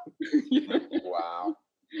shows up. Wow.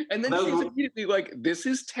 And then That she's was- immediately like, this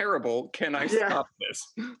is terrible. Can I Yeah. stop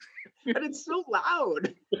this? And it's so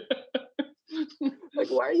loud. Like,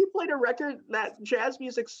 why are you playing a record that jazz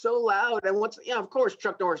music's so loud? And of course,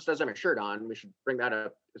 Chuck Norris doesn't have a shirt on. We should bring that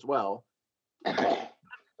up as well. That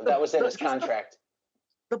was in his contract.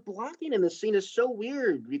 The blocking in the scene is so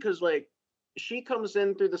weird because, like, she comes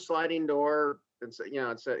in through the sliding door and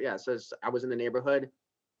it says I was in the neighborhood,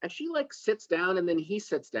 and she like sits down and then he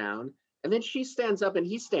sits down and then she stands up and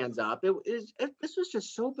he stands up. This was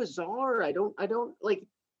just so bizarre. I don't like.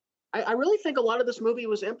 I really think a lot of this movie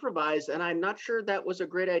was improvised, and I'm not sure that was a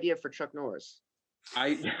great idea for Chuck Norris.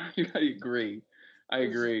 I agree.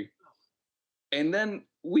 And then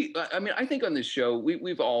I think on this show,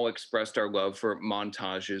 we've all expressed our love for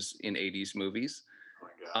montages in 80s movies. Oh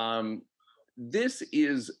my God. This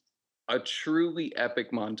is a truly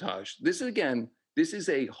epic montage. This is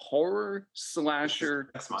a horror slasher,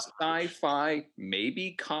 That's montage. sci-fi,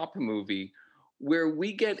 maybe cop movie where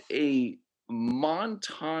we get a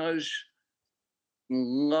montage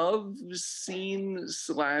love scene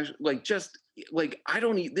 / like just like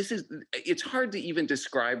it's hard to even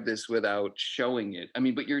describe this without showing it. I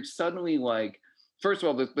mean, but you're suddenly like, first of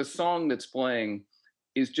all, the song that's playing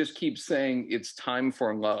keeps saying it's time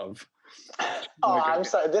for love. Oh, Like, I'm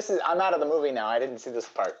sorry. I'm out of the movie now. I didn't see this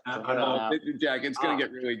part. Jack, it's gonna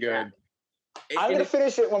get really good. I'm And gonna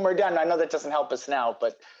finish it when we're done. I know that doesn't help us now,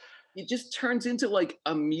 but it just turns into like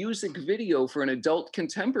a music video for an adult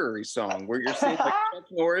contemporary song where you're seeing like Chuck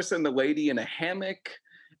Norris and the lady in a hammock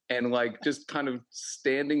and like just kind of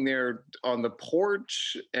standing there on the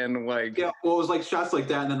porch and like Yeah, well, it was like shots like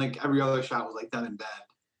that, and then like every other shot was like them in bed.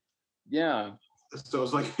 yeah. So it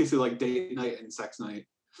was like basically like date night and sex night.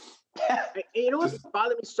 You know what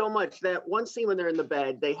bothered me so much? That one scene when they're in the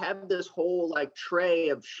bed, they have this whole like tray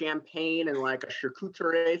of champagne and like a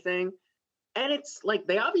charcuterie thing. And it's like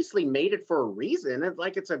they obviously made it for a reason. It's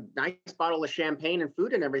like it's a nice bottle of champagne and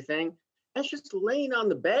food and everything. And it's just laying on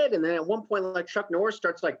the bed. And then at one point, like Chuck Norris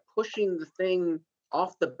starts like pushing the thing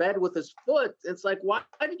off the bed with his foot. It's like, why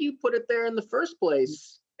did you put it there in the first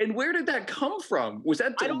place? And where did that come from? Was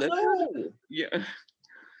that I don't deliberate? know. Yeah.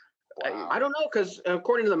 I don't know, because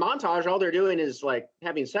according to the montage, all they're doing is like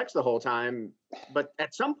having sex the whole time. But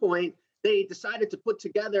at some point, they decided to put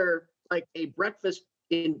together like a breakfast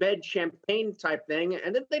in bed champagne type thing,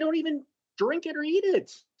 and then they don't even drink it or eat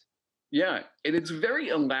it. Yeah, and it's very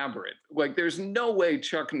elaborate. Like, there's no way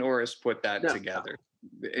Chuck Norris put that No, together.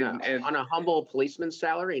 No, And on a humble policeman's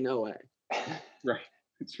salary, no way. right,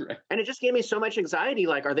 that's right. And it just gave me so much anxiety.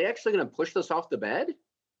 Like, are they actually going to push this off the bed?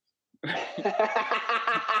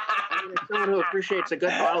 I mean, as someone who appreciates a good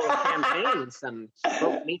bottle of champagne and some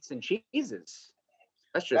smoked meats and cheeses,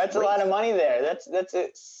 that's a lot of money there. That's a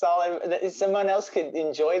solid. Someone else could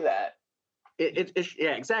enjoy that.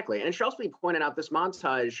 Yeah, exactly. And it should also be pointed out this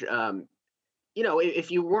montage. You know, if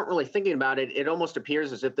you weren't really thinking about it, it almost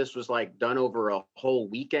appears as if this was like done over a whole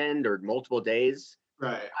weekend or multiple days.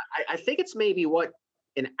 Right. I think it's maybe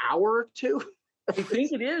an hour or two. I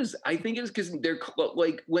think it is. I think it's because they're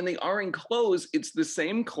like when they are in clothes, it's the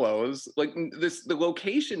same clothes. Like the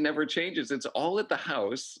location never changes. It's all at the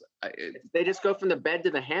house. They just go from the bed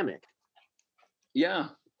to the hammock. Yeah.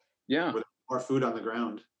 With more food on the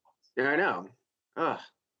ground. Yeah, I know. Ugh.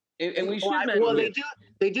 And we should Well, mention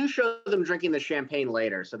they do show them drinking the champagne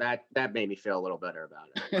later, so that made me feel a little better about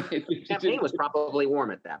it. Champagne was probably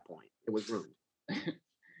warm at that point. It was ruined.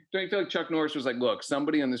 Don't you feel like Chuck Norris was like, look,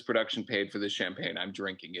 somebody on this production paid for this champagne. I'm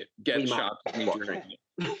drinking it. Get We might shots of me well, drinking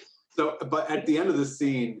it. So, but at the end of the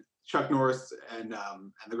scene, Chuck Norris and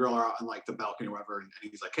the girl are out on like the balcony or whatever, and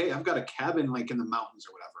he's like, "Hey, I've got a cabin like in the mountains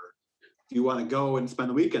or whatever. Do you want to go and spend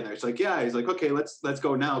the weekend there?" She's like, "Yeah." He's like, "Okay, let's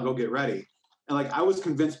go now. Go get ready." And like I was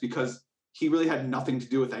convinced because he really had nothing to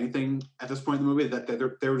do with anything at this point in the movie that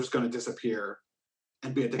they were just going to disappear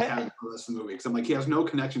and be at the cabin for the rest of the movie. Because I'm like, he has no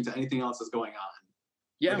connection to anything else that's going on.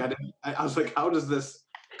 Yeah. Like, I was like, how does this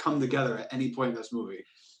come together at any point in this movie?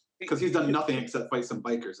 Because he's done nothing except fight some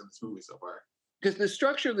bikers in this movie so far. Because the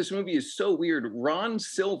structure of this movie is so weird. Ron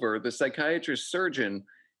Silver, the psychiatrist surgeon,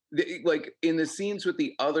 like in the scenes with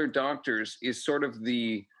the other doctors, is sort of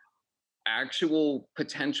the actual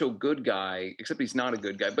potential good guy, except he's not a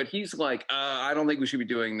good guy. But he's like, I don't think we should be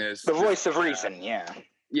doing this. The voice of reason, yeah.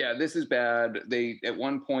 Yeah, this is bad. They at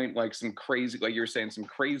one point like some crazy, like you were saying, some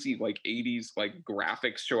crazy like 80s like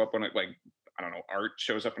graphics show up on it, like I don't know, art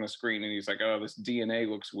shows up on a screen, and he's like, "Oh, this DNA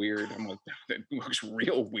looks weird." I'm like, "That looks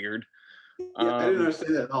real weird." Yeah, I didn't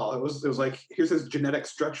understand that at all. It was like, here's his genetic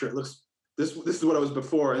structure. It looks this is what it was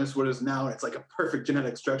before, and this is what it is now. And it's like a perfect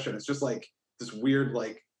genetic structure. And it's just like this weird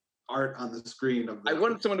like art on the screen of. I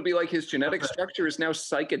wanted someone to be like, his genetic structure is now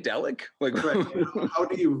psychedelic. Like, right. How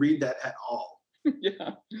do you read that at all?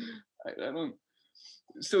 Yeah, I don't.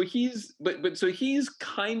 So he's so he's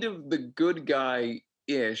kind of the good guy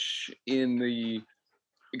ish in the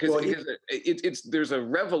because it's there's a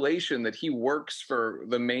revelation that he works for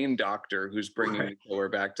the main doctor who's bringing the killer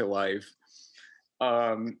back to life.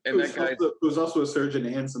 And that guy who's also a surgeon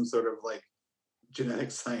and some sort of like genetic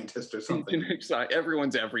scientist or something.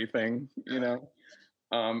 Everyone's everything, you know.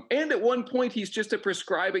 And at one point he's just a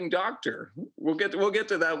prescribing doctor. We'll get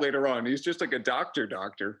to that later on. He's just like a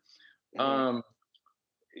doctor.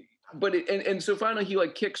 But so finally he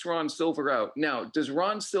like kicks Ron Silver out. Now, does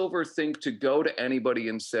Ron Silver think to go to anybody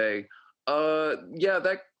and say, yeah,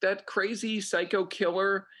 that crazy psycho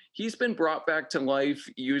killer, he's been brought back to life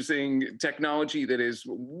using technology that is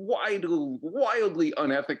wildly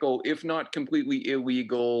unethical, if not completely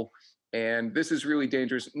illegal, and this is really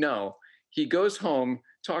dangerous? No. He goes home,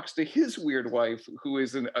 talks to his weird wife, who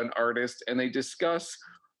is an artist, and they discuss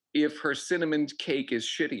if her cinnamon cake is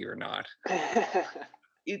shitty or not. And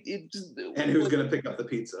who's going to pick up the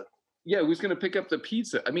pizza? Yeah, who's going to pick up the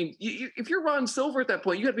pizza? I mean, if you're Ron Silver at that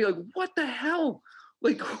point, you got to be like, what the hell?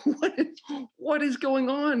 Like, what is going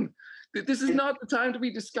on? This is not the time to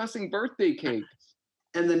be discussing birthday cake.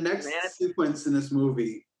 And the next sequence in this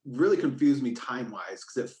movie really confused me time-wise,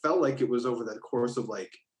 because it felt like it was over the course of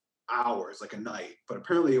like hours, like a night, but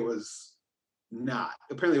apparently it was not.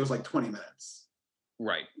 Apparently it was like 20 minutes.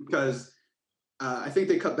 Right. Because I think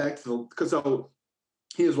they cut back to so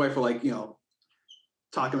he and his wife were like, you know,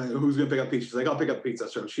 talking like, who's going to pick up pizza? She's like, I'll pick up pizza.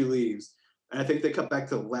 So she leaves. And I think they cut back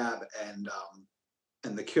to the lab,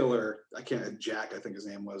 and the killer, Jack, I think his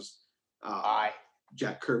name was,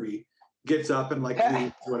 Jack Kirby, gets up and like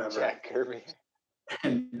leaves, whatever. Jack Kirby.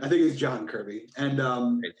 And I think it's John Kirby. And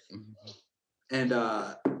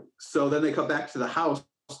so then they come back to the house,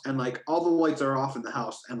 and like all the lights are off in the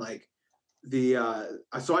house, and like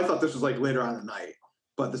so I thought this was like later on in the night,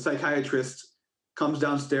 but the psychiatrist comes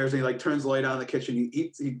downstairs and he like turns the light on in the kitchen.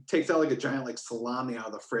 He takes out like a giant like salami out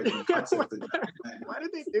of the fridge and cuts it with the giant. Why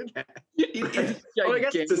did they do that? Well, I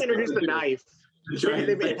guess they introduced the knife. So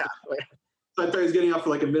I thought he's getting up for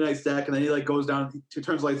like a midnight snack, and then he like goes down, he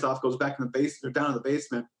turns the lights off, goes back in the basement, down in the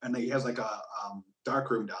basement, and then he has like a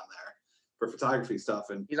dark room down there for photography stuff.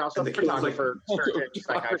 And he's also a photographer, surgeon,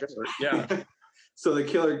 psychiatrist. Yeah. So the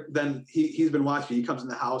killer, then he's been watching. He comes in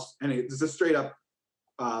the house, and it's a straight up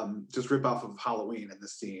just rip off of Halloween in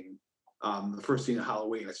this scene. The first scene of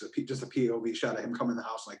Halloween, it's just a POV shot of him coming in the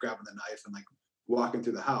house, like grabbing the knife and like walking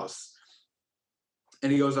through the house.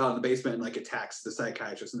 And he goes out in the basement and like attacks the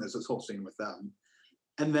psychiatrist, and there's this whole scene with them.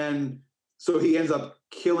 And then, so he ends up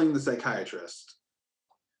killing the psychiatrist.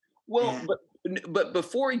 Well, but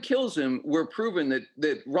before he kills him, we're proven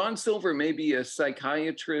that Ron Silver may be a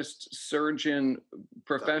psychiatrist, surgeon,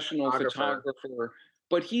 professional photographer,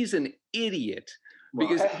 but he's an idiot.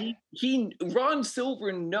 Because Ron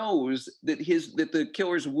Silver knows that the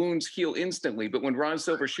killer's wounds heal instantly, but when Ron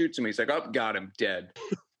Silver shoots him, he's like, "Oh, got him, dead."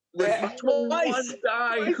 Like, one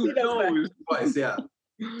guy who knows. Twice, yeah.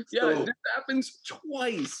 Yeah, so, this happens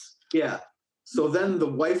twice. Yeah. So then the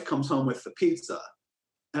wife comes home with the pizza,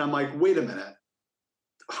 and I'm like, "Wait a minute,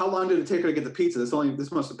 how long did it take her to get the pizza?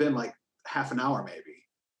 This must have been like half an hour, maybe."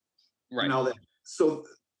 Right. And all that.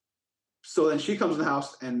 So then she comes in the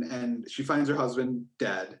house and she finds her husband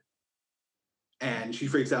dead, and she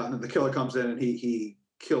freaks out, and then the killer comes in and he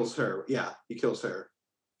kills her. Yeah, he kills her.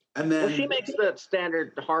 And then she makes the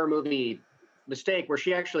standard horror movie mistake where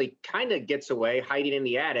she actually kind of gets away hiding in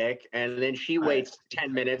the attic, and then she waits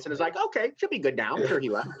 10 minutes and is like, okay, she'll be good now. I'm sure he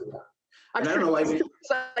left. I'm And I sure don't know why the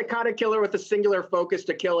psychotic killer with a singular focus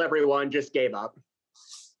to kill everyone just gave up.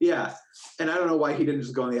 Yeah, and I don't know why he didn't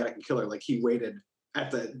just go in the attic and kill her. Like he waited at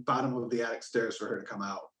the bottom of the attic stairs for her to come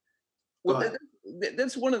out. Well, But-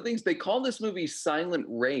 that's one of the things. They call this movie Silent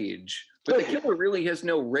Rage, but the killer really has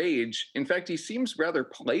no rage. In fact, he seems rather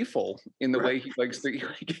playful in the way he likes to.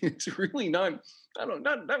 Like, it's really not.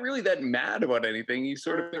 Not really that mad about anything. He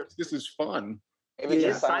sort of thinks this is fun. Maybe Yeah.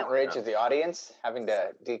 the silent rage of the audience having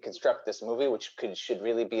to deconstruct this movie, which should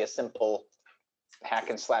really be a simple hack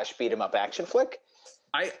and slash beat 'em up action flick.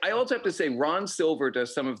 I also have to say, Ron Silver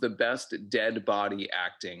does some of the best dead body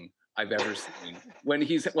acting I've ever seen. When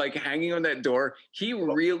he's like hanging on that door, he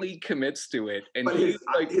really commits to it, and But he's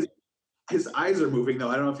like, his eyes are moving though.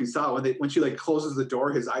 I don't know if you saw it when she like closes the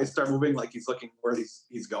door, his eyes start moving like he's looking where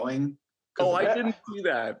he's going. "Oh, I didn't see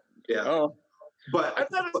that." Yeah. Oh, But, I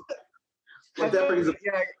thought it was- but that brings up.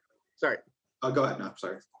 yeah, sorry. Oh, go ahead. No,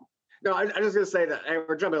 sorry. No, I was just gonna say that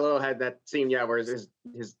we're jumping a little ahead. That scene, yeah, where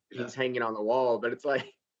he's hanging on the wall, but it's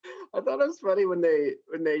like I thought it was funny when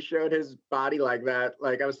they showed his body like that.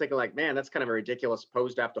 Like I was thinking, like, man, that's kind of a ridiculous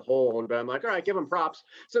pose to have to hold. But I'm like, all right, give him props.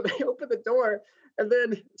 So they open the door, and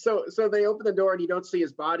then so they open the door, and you don't see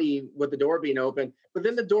his body with the door being open. But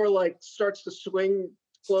then the door like starts to swing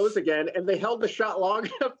close again, and they held the shot long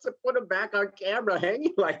enough to put him back on camera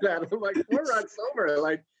hanging like that. I'm like, poor Ron Silver.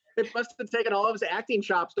 Like it must have taken all of his acting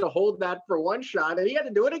chops to hold that for one shot, and he had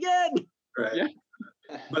to do it again. Right. Yeah.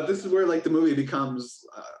 But this is where like the movie becomes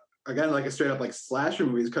again like a straight up like slasher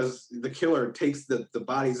movies because the killer takes the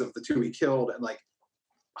bodies of the two he killed and like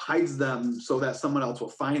hides them so that someone else will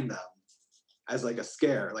find them as like a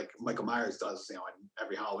scare, like Michael Myers does, in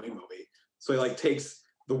every Halloween movie. So he like takes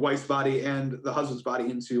the wife's body and the husband's body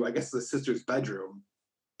into, I guess, the sister's bedroom,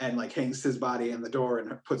 and like hangs his body in the door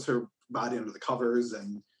and puts her body under the covers,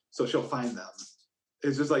 and so she'll find them.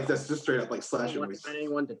 It's just like that's just straight up like I slasher don't want movies.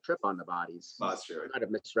 anyone to trip on the bodies. Oh, that's true. I might have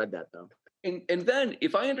misread that though. and then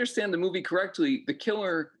if I understand the movie correctly, the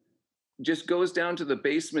killer just goes down to the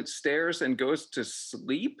basement stairs and goes to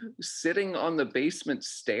sleep sitting on the basement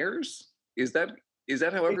stairs. Is that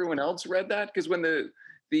how everyone else read that? Because when the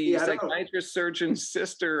Yeah, I don't know. psychiatrist, surgeon,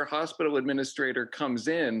 sister, hospital administrator comes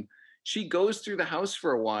in, she goes through the house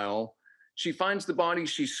for a while. She finds the body,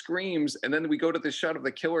 she screams, and then we go to the shot of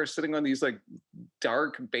the killer sitting on these like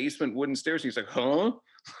dark basement wooden stairs. He's like, huh?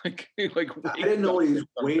 like I didn't know what he was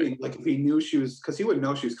waiting. Like if he knew she was, because he wouldn't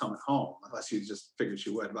know she was coming home unless he just figured she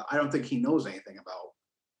would. But I don't think he knows anything about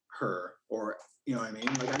her, or you know what I mean.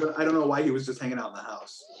 Like I don't know why he was just hanging out in the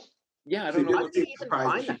house. Yeah, I So don't he know. How didn't did seem he even surprised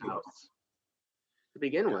find that the she- house to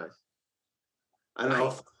begin with? I don't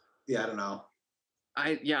know. Yeah, I don't know.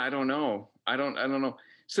 I don't know. I don't know.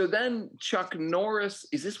 So then Chuck Norris,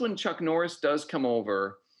 is this when Chuck Norris does come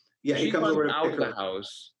over? Yeah, he She comes runs over to out pick of the her.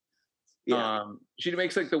 house. Yeah, She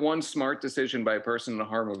makes like the one smart decision by a person in a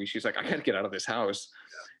horror movie. She's like, I gotta get out of this house.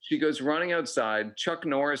 She goes running outside. Chuck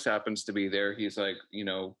Norris happens to be there. He's like,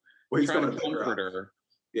 well, he's trying coming to to pick her comfort up. her.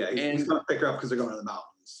 Yeah, he's And- going to pick her up because they're going to the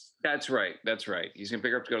mountains. That's right. Mm-hmm. He's gonna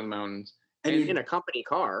pick her up to go to the mountains. And In a company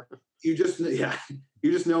car. you just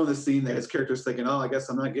know in the scene that his character's thinking, oh, I guess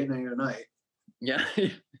I'm not getting any tonight. Yeah.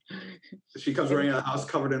 She comes running out of the house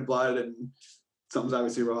covered in blood, and something's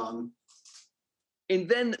obviously wrong. And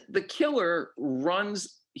then the killer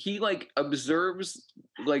runs, he like observes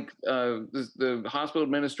like the hospital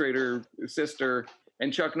administrator sister,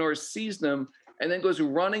 and Chuck Norris sees them and then goes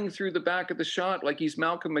running through the back of the shot like he's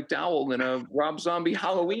Malcolm McDowell in a Rob Zombie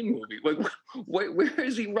Halloween movie. Like where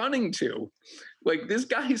is he running to? Like this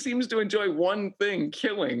guy seems to enjoy one thing,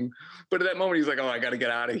 killing, but at that moment he's like, oh, I got to get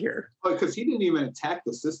out of here. Oh, because he didn't even attack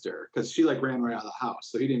the sister because she like ran right out of the house,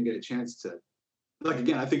 so he didn't get a chance to. Like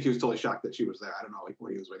again, I think he was totally shocked that she was there. I don't know like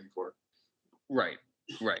what he was waiting for. Right.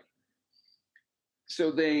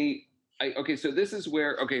 So so this is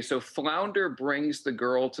where, so Flounder brings the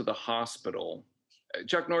girl to the hospital.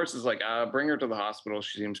 Chuck Norris is like, bring her to the hospital.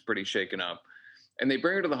 She seems pretty shaken up. And they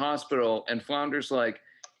bring her to the hospital, and Flounder's like,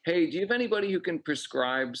 hey, do you have anybody who can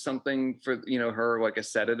prescribe something for, her, like a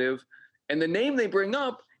sedative? And the name they bring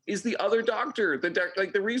up is the other doctor,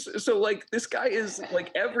 so like this guy is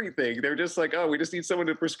like everything. They're just like, oh, we just need someone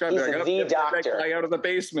to prescribe. He's I gotta the get that doctor. guy out of the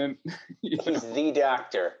basement. He's the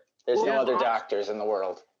doctor. There's Well, no other yeah. doctors in the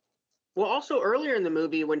world. Well, also earlier in the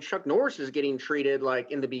movie, when Chuck Norris is getting treated,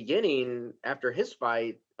 like in the beginning after his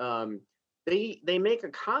fight, they make a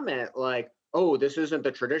comment like, "Oh, this isn't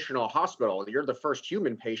the traditional hospital. You're the first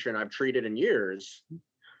human patient I've treated in years."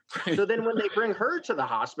 So then when they bring her to the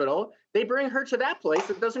hospital, they bring her to that place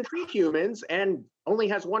that doesn't treat humans and only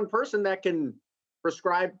has one person that can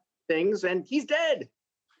prescribe things, and he's dead.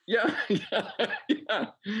 Yeah, yeah.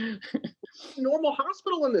 Normal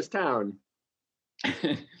hospital in this town.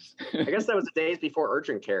 I guess that was the days before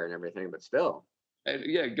urgent care and everything, but still.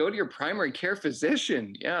 Yeah, go to your primary care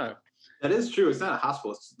physician. Yeah. That is true. It's not a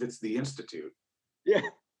hospital. It's the institute. Yeah.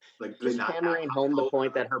 Like Just hammering home the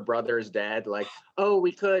point that her brother is dead. Like, oh,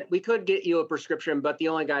 we could get you a prescription, but the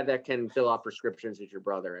only guy that can fill out prescriptions is your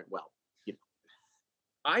brother. And well,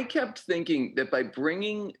 I kept thinking that by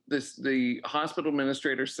bringing the hospital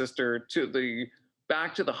administrator's sister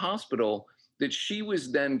back to the hospital, that she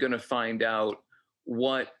was then going to find out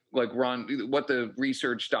what the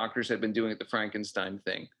research doctors had been doing at the Frankenstein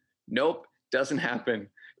thing. Nope, doesn't happen.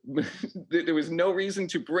 There was no reason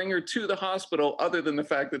to bring her to the hospital other than the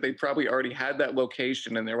fact that they probably already had that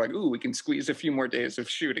location and they're like, ooh, we can squeeze a few more days of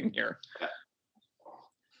shooting here.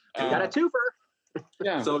 Got a twofer.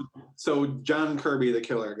 Yeah. So John Kirby, the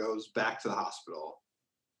killer, goes back to the hospital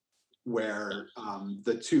where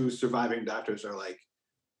the two surviving doctors are like,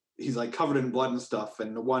 he's like covered in blood and stuff,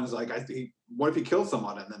 and the one's like, what if he killed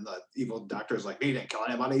someone? And then the evil doctor's like, he didn't kill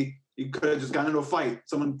anybody. He could have just gotten into a fight.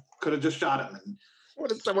 Someone could have just shot him. And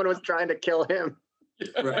what if someone was trying to kill him?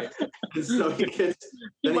 Right. And so he gets.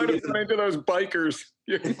 He might have run into those bikers.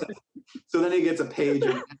 So then he gets a page,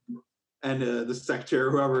 and the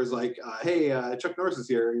secretary, whoever, is like, "Hey, Chuck Norris is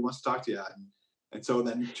here. He wants to talk to you." And so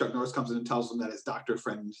then Chuck Norris comes in and tells him that his doctor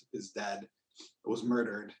friend is dead, was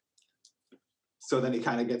murdered. So then he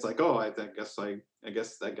kind of gets like, "Oh, I guess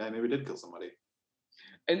that guy maybe did kill somebody."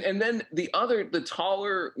 And then the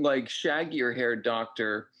taller, like shaggier haired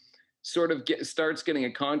doctor sort of starts getting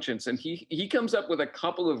a conscience, and he comes up with a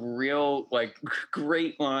couple of real like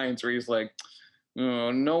great lines where he's like,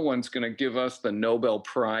 oh, no one's gonna give us the Nobel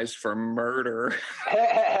Prize for murder.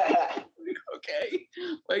 Okay,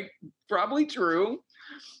 like probably true.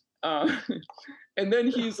 And then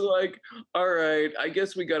he's like, all right, I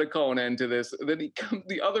guess we got to call an end to this. And then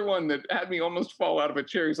the other one that had me almost fall out of a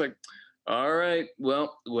chair, he's like, all right,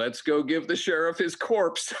 well, let's go give the sheriff his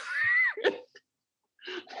corpse.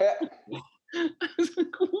 I was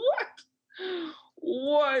like,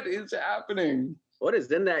 what is happening? What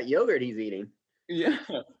is in that yogurt he's eating? Yeah.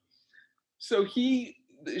 So the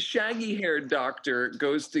shaggy-haired doctor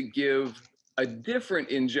goes to give a different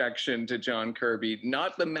injection to John Kirby,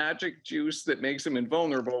 not the magic juice that makes him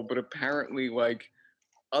invulnerable, but apparently like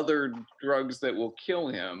other drugs that will kill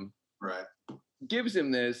him. Right. Gives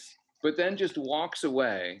him this, but then just walks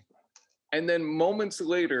away. And then moments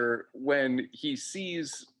later, when he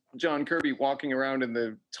sees John Kirby walking around in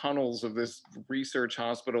the tunnels of this research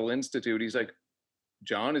hospital institute, he's like,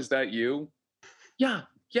 John, is that you? Yeah,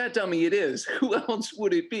 dummy, it is. Who else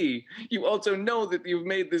would it be? You also know that you've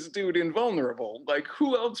made this dude invulnerable. Like,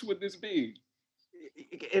 who else would this be?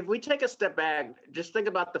 If we take a step back, just think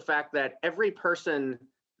about the fact that every person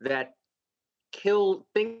that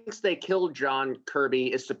thinks they killed John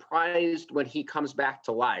Kirby is surprised when he comes back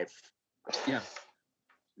to life. Yeah.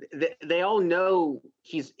 They all know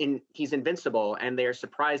he's invincible, and they are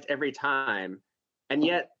surprised every time. And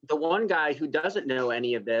yet the one guy who doesn't know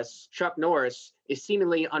any of this, Chuck Norris, is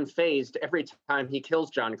seemingly unfazed every time he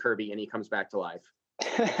kills John Kirby and he comes back to life.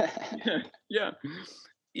 Yeah.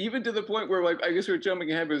 Even to the point where, like, I guess we're jumping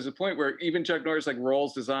ahead, but there's a point where even Chuck Norris like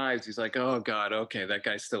rolls his eyes. He's like, oh God, okay, that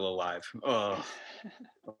guy's still alive. Oh.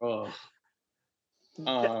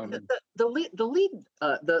 The lead,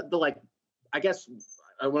 like, I guess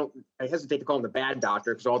I hesitate to call him the bad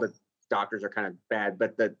doctor because all the doctors are kind of bad,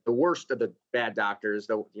 but the worst of the bad doctors,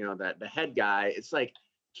 the head guy, it's like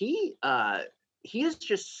he is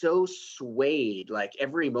just so swayed like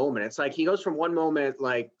every moment. It's like he goes from one moment,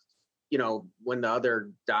 like, when the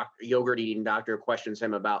other yogurt eating doctor questions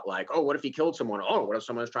him about like, oh, what if he killed someone? Oh, what if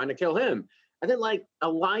someone's trying to kill him? And then like a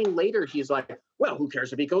line later, he's like, well, who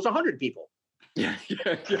cares if he kills 100 people? Yeah.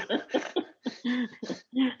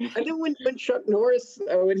 And then when Chuck Norris,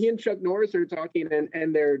 when he and Chuck Norris are talking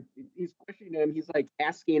and he's questioning him, he's like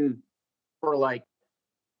asking for like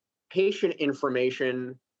patient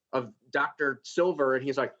information of Dr. Silver, and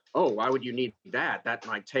he's like, oh, why would you need that? That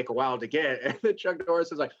might take a while to get. And then Chuck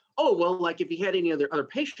Norris is like, oh, well, like if he had any other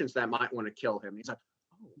patients that might want to kill him. And he's like,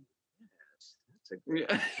 oh, yes, that's a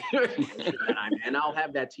great and I'll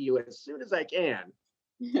have that to you as soon as I can.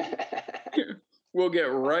 We'll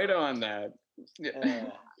get right on that.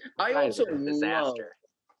 I also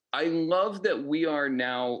love that we are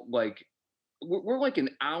now like we're like an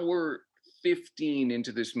hour 15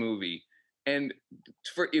 into this movie, and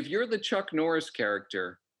if you're the Chuck Norris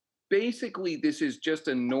character basically this is just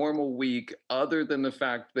a normal week, other than the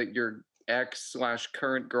fact that your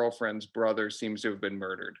ex/current girlfriend's brother seems to have been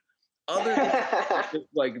murdered. Other than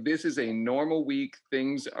like this is a normal week.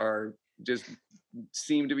 Things are just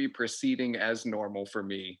seem to be proceeding as normal for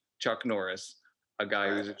me. Chuck Norris, a guy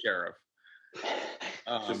who's a sheriff.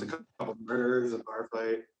 Just a couple murders, a bar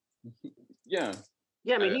fight. Yeah.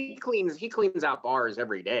 Yeah, I mean, he cleans out bars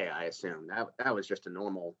every day. I assume that was just a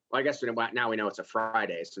normal. Well, I guess now we know it's a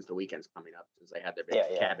Friday since the weekend's coming up, since they had their big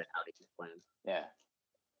cabin outing planned. Yeah,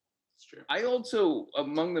 It's true. I also,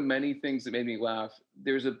 among the many things that made me laugh,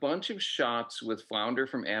 there's a bunch of shots with Flounder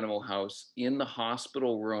from Animal House in the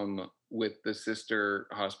hospital room with the sister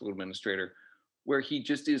hospital administrator, where he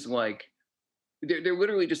just is like, they're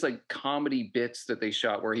literally just like comedy bits that they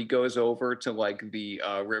shot where he goes over to like the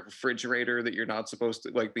refrigerator that you're not supposed to,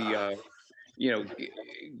 like the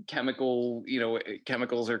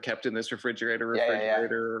chemicals are kept in this refrigerator,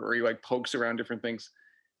 or he like pokes around different things.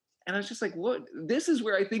 And I was just like, what? This is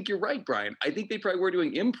where I think you're right, Brian. I think they probably were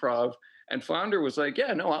doing improv, and Flounder was like,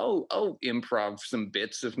 yeah, no, I'll improv some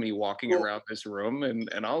bits of me walking around this room, and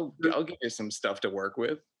I'll give you some stuff to work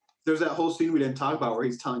with. There's that whole scene we didn't talk about where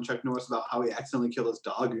he's telling Chuck Norris about how he accidentally killed his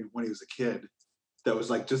dog when he was a kid. That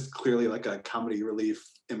was like just clearly like a comedy relief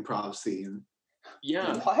improv scene.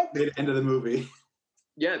 Yeah. what? Made it into the movie.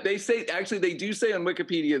 Yeah, they do say on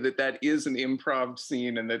Wikipedia that is an improv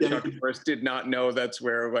scene, and that Chuck Norris did not know that's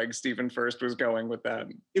where like Stephen Furst was going with that.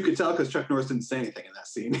 You could tell because Chuck Norris didn't say anything in that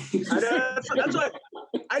scene.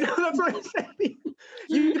 I know that's what I'm saying.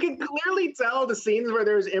 You can clearly tell the scenes where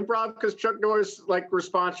there's improv because Chuck Norris like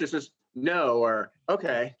response just is no or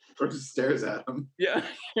okay. Or just stares at him. Yeah.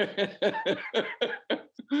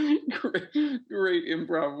 Great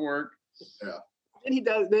improv work. Yeah. And he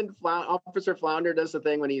does. Then Officer Flounder does the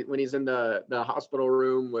thing when he's in the hospital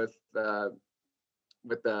room with the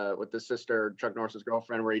sister, Chuck Norris's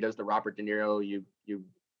girlfriend, where he does the Robert De Niro "you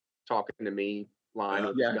talking to me"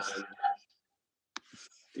 line. Yes.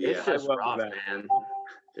 It's just rough, man.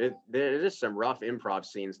 There is some rough improv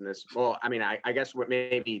scenes in this. Well, I mean, I guess what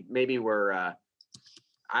maybe we're I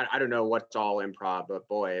don't know what's all improv, but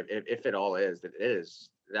boy, if it all is,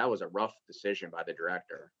 that was a rough decision by the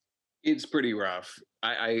director. It's pretty rough.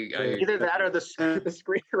 I Either that or the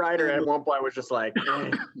screenwriter at one point was just like,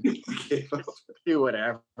 do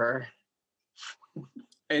whatever.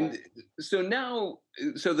 And so now,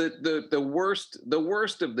 so the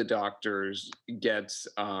worst of the doctors gets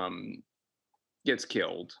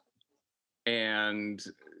killed, and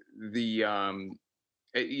he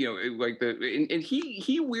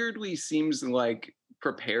weirdly seems like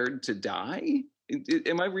prepared to die.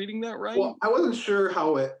 Am I reading that right? Well, I wasn't sure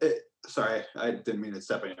how it sorry, I didn't mean to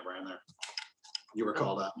step in there. You were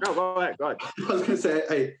called out. No, go ahead. I was going to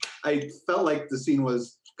say, I felt like the scene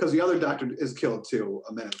was, because the other doctor is killed too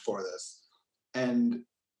a minute before this. And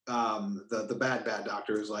the bad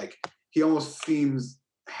doctor is like, he almost seems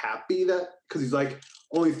happy that, because he's like,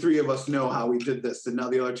 only 3 of us know how we did this, and now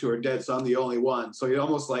the other 2 are dead, so I'm the only one. So he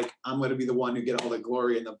almost like, I'm going to be the one who get all the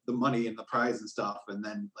glory and the money and the prize and stuff. And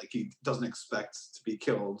then like he doesn't expect to be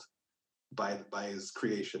killed by his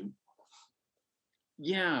creation.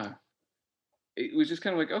 Yeah. It was just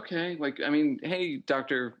kind of like, okay, like, I mean, hey,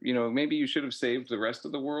 doctor, maybe you should have saved the rest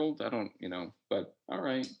of the world. I don't, but all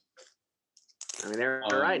right. I mean, they're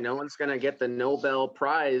all right. No one's going to get the Nobel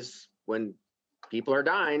Prize when people are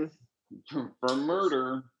dying. For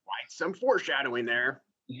murder. Quite some foreshadowing there.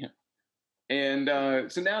 Yeah. And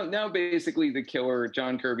so now basically the killer,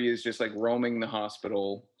 John Kirby, is just like roaming the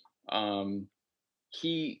hospital.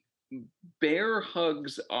 He bear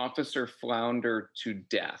hugs Officer Flounder to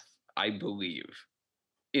death, I believe,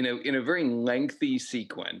 in a very lengthy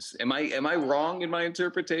sequence. Am I wrong in my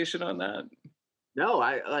interpretation on that? No,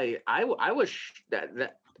 I was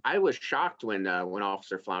shocked when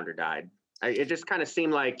Officer Flounder died. It just kind of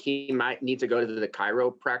seemed like he might need to go to the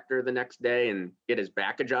chiropractor the next day and get his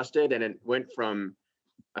back adjusted, and it went from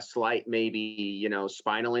a slight maybe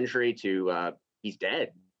spinal injury to he's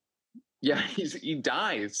dead. Yeah, he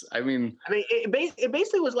dies. I mean, it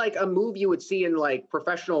basically was like a move you would see in like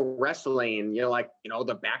professional wrestling,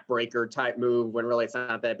 the backbreaker type move when really it's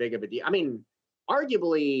not that big of a deal. I mean,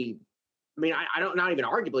 arguably, not even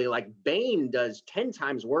arguably, like Bane does 10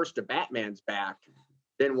 times worse to Batman's back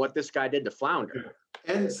than what this guy did to Flounder.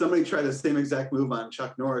 And somebody tried the same exact move on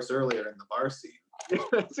Chuck Norris earlier in the bar scene.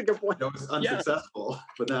 That's a good point. It was unsuccessful,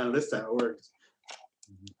 but then this time it worked.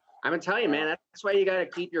 I'm gonna tell you, man, that's why you got to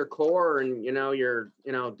keep your core and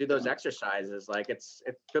do those exercises. Like it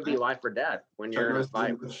could be life or death when you're in a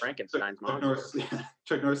fight with Frankenstein's monster.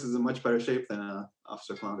 Chuck Norris is in much better shape than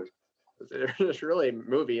Officer Flounder. This really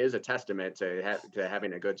movie is a testament to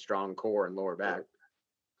having a good, strong core and lower back.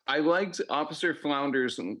 I liked Officer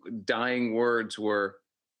Flounder's dying words were,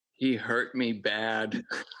 "He hurt me bad."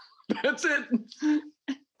 That's it.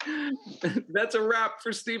 That's a wrap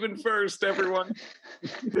for Stephen First, everyone.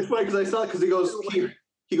 It's funny because I saw it because he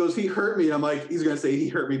goes, he hurt me. I'm like, he's gonna say he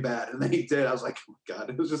hurt me bad, and then he did. I was like, oh my God,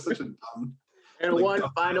 it was just such a dumb. And like, one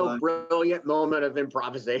dumb final dialogue. brilliant moment of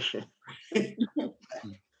improvisation.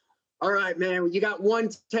 All right, man, you got one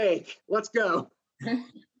take. Let's go.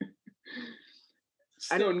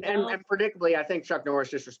 So And now, predictably, I think Chuck Norris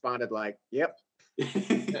just responded like, "Yep,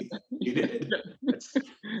 You did. it's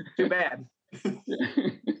too bad.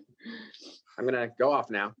 I'm gonna go off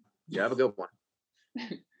now. You have a good one."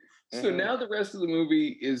 so now the rest of the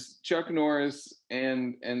movie is Chuck Norris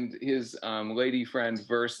and his lady friend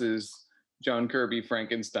versus John Kirby,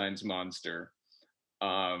 Frankenstein's monster,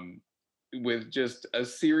 with just a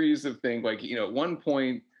series of things. Like, at one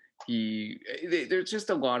point there's just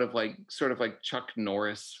a lot of like sort of like Chuck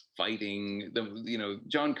Norris fighting.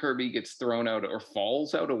 John Kirby gets thrown out or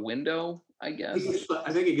falls out a window, I guess.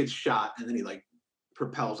 I think he gets shot and then he like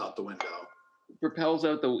propels out the window. Propels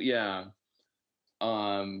out and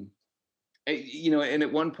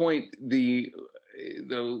at one point the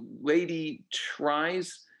lady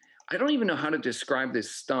tries, I don't even know how to describe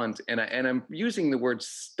this stunt, and I'm using the word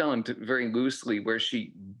stunt very loosely, where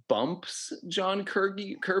she bumps John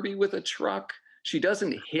Kirby with a truck. She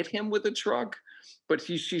doesn't hit him with a truck, but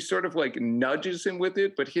she sort of like nudges him with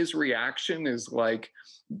it. But his reaction is like,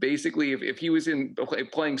 basically, if he was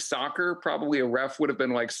playing soccer, probably a ref would have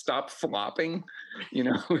been like, "Stop flopping,"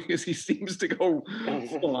 because he seems to go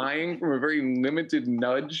flying from a very limited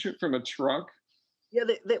nudge from a truck. Yeah,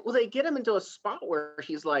 they get him into a spot where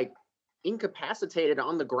he's like incapacitated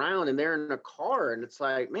on the ground and they're in a car, and it's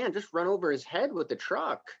like, man, just run over his head with the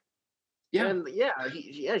truck. Yeah. And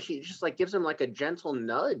she just like gives him like a gentle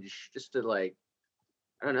nudge just to like,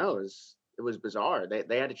 I don't know, it was bizarre.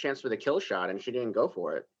 They had a chance for the kill shot and she didn't go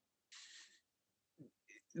for it.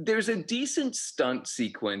 There's a decent stunt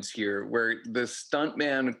sequence here where the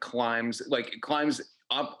stuntman climbs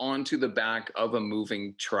up onto the back of a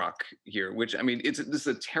moving truck here, which, I mean, this is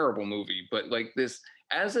a terrible movie, but like this,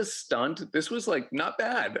 as a stunt, this was like not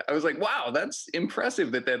bad. I was like, wow, that's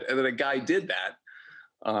impressive that a guy did that.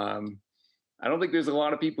 I don't think there's a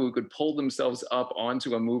lot of people who could pull themselves up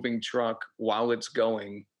onto a moving truck while it's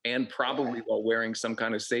going, and probably while wearing some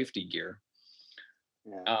kind of safety gear.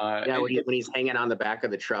 When he's hanging on the back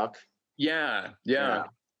of the truck. Yeah, that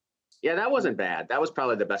wasn't bad. That was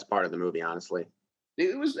probably the best part of the movie, honestly.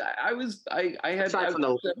 It was. I had aside from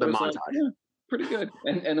the montage, like, pretty good,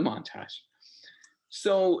 and the montage.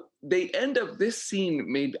 So they end up, this scene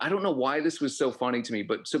made, I don't know why this was so funny to me,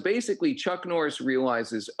 but so basically Chuck Norris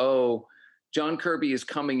realizes, oh, John Kirby is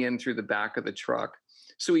coming in through the back of the truck.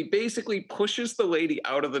 So he basically pushes the lady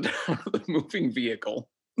out of the moving vehicle.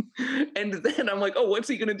 And then I'm like, oh, what's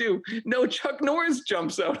he gonna do? No, Chuck Norris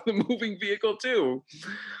jumps out of the moving vehicle too.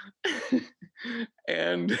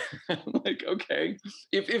 And I'm like, okay,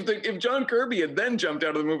 if John Kirby had then jumped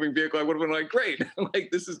out of the moving vehicle, I would have been like, great, like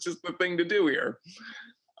this is just the thing to do here.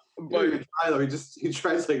 But he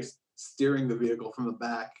tries like steering the vehicle from the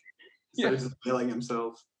back instead of just killing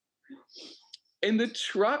himself. And the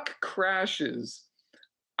truck crashes.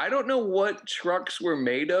 I don't know what trucks were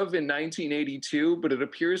made of in 1982, but it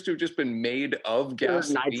appears to have just been made of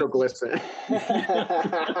gasoline. Nitroglycerin.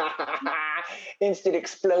 Instant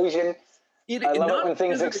explosion. I love it when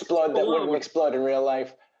things explode that wouldn't explode in real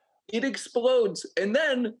life. It explodes, and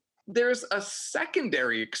then there's a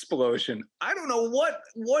secondary explosion. I don't know what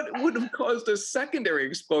would have caused a secondary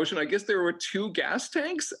explosion. I guess there were two gas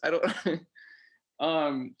tanks. I don't.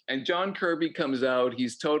 And John Kirby comes out.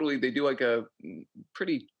 They do like a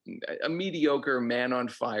mediocre man on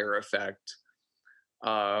fire effect.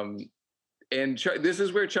 And this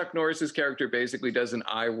is where Chuck Norris's character basically does an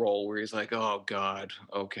eye roll where he's like, oh God,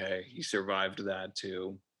 okay, he survived that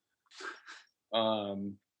too.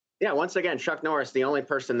 Yeah, once again, Chuck Norris, the only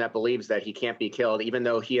person that believes that he can't be killed, even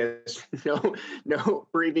though he has no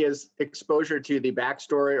previous exposure to the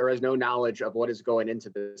backstory or has no knowledge of what is going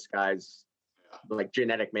into this guy's like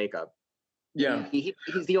genetic makeup. Yeah, he's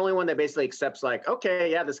the only one that basically accepts like, okay,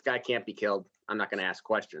 yeah, this guy can't be killed. I'm not going to ask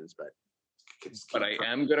questions, but I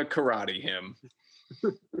am going to karate him.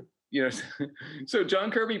 So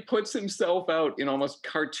John Kirby puts himself out in almost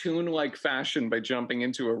cartoon-like fashion by jumping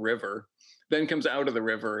into a river, then comes out of the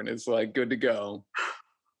river and is like good to go.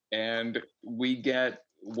 And we get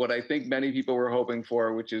what I think many people were hoping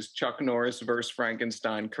for, which is Chuck Norris versus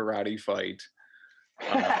Frankenstein karate fight.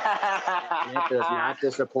 It does not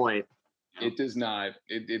disappoint. It does not.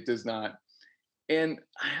 It does not. And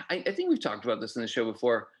I think we've talked about this in the show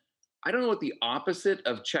before. I don't know what the opposite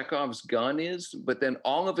of Chekhov's gun is, but then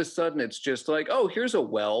all of a sudden it's just like, oh, here's a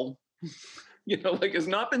well. Like it's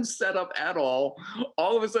not been set up at all.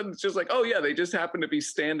 All of a sudden it's just like, oh yeah, they just happen to be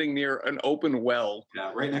standing near an open well.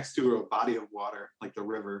 Yeah, right next to a body of water, like the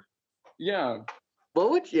river. Yeah. What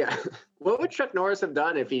would Chuck Norris have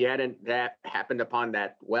done if he hadn't that happened upon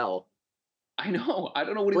that well? I know. I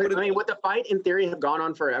don't know what he would have done. Would the fight in theory have gone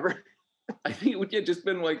on forever? I think it would have just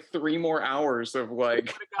been like 3 more hours of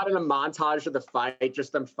like. Got in a montage of the fight,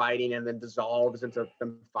 just them fighting, and then dissolves into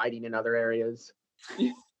them fighting in other areas.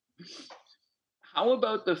 How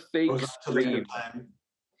about the fake scream?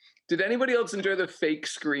 Did anybody else enjoy the fake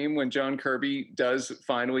scream when John Kirby does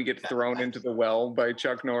finally get thrown into the well by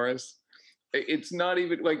Chuck Norris? It's not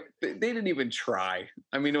even like they didn't even try.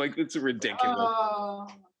 I mean, like it's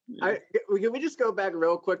ridiculous. Can we just go back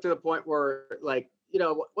real quick to the point where, like,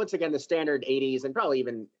 once again, the standard 80s and probably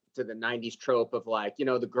even to the 90s trope of like,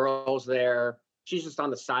 the girl's there, she's just on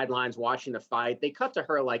the sidelines watching the fight. They cut to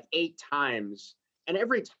her like 8 times, and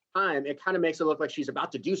every time it kind of makes it look like she's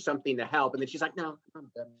about to do something to help, and then she's like, "No,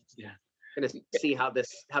 I'm done. Yeah, gonna see how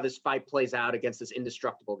this fight plays out against this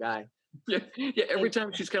indestructible guy." Yeah. Every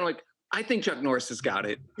time she's kind of like, "I think Chuck Norris has got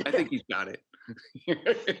it. I think he's got it." And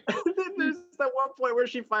then there's that one point where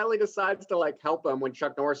she finally decides to like help him when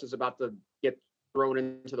Chuck Norris is about to get thrown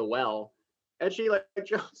into the well, and she like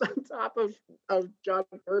jumps on top of John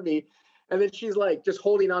Kirby, and then she's like just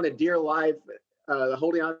holding on to dear life,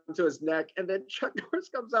 holding on to his neck, and then Chuck Norris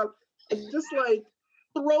comes out and just like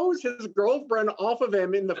throws his girlfriend off of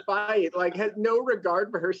him in the fight, like has no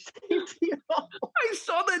regard for her safety at all. I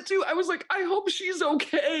saw that too. I was like, I hope she's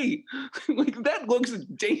okay. Like that looks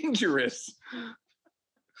dangerous.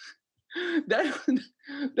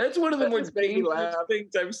 That's one of the more dangerous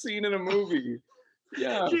things I've seen in a movie.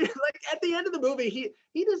 Yeah. Like at the end of the movie,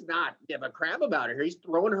 he does not give a crap about her. He's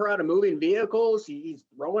throwing her out of moving vehicles. He's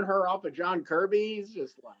throwing her off of John Kirby. He's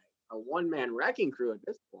just like a one-man wrecking crew at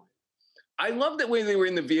this point. I love that when they were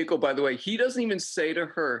in the vehicle, by the way, he doesn't even say to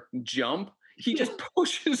her, jump. He just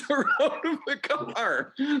pushes her out of the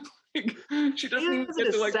car. Like, she doesn't even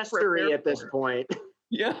get to like accessory at this point.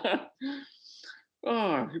 Yeah.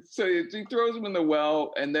 Oh, so he throws him in the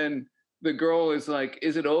well, and then the girl is like,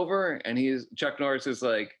 "Is it over?" And Chuck Norris is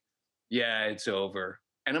like, "Yeah, it's over."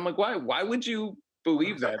 And I'm like, why would you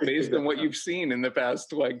believe that based on what you've seen in the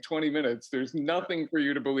past like 20 minutes? There's nothing for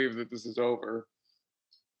you to believe that this is over.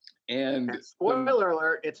 And spoiler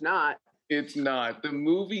alert, it's not. It's not. The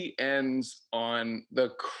movie ends on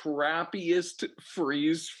the crappiest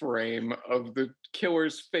freeze frame of the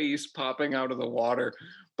killer's face popping out of the water.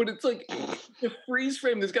 But it's like the freeze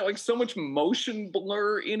frame that's got like so much motion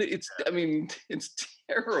blur in it. It's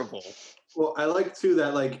terrible. Well, I like too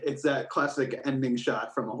that like it's that classic ending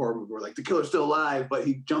shot from a horror movie where like the killer's still alive, but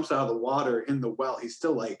he jumps out of the water in the well. He's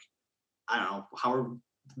still like, I don't know, however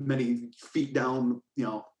many feet down,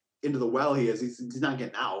 into the well he is. He's not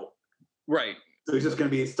getting out. Right. So he's just going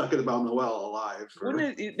to be stuck at the bottom of the well alive.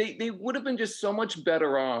 They would have been just so much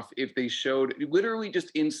better off if they literally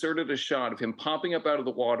just inserted a shot of him popping up out of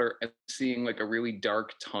the water and seeing like a really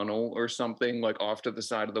dark tunnel or something like off to the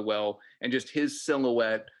side of the well, and just his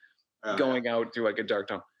silhouette going out through like a dark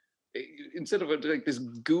tunnel. Instead of like this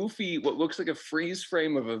goofy, what looks like a freeze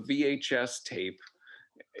frame of a VHS tape,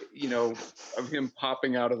 of him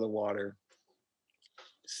popping out of the water.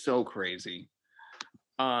 So crazy.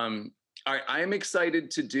 All right, I am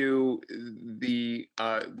excited to do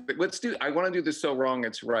I want to do the So Wrong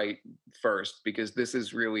It's Right first, because this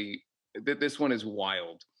one is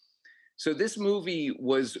wild. So this movie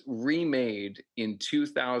was remade in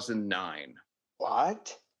 2009.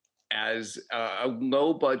 What? As a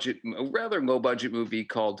rather low budget movie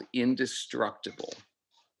called Indestructible.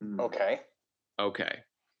 Okay.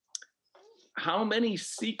 How many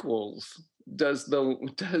sequels does the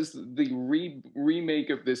remake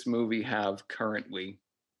of this movie have currently?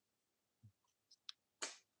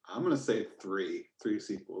 I'm gonna say three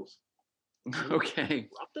sequels. Okay.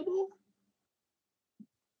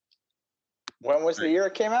 When was the year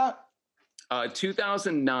it came out?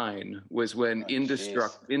 2009 was when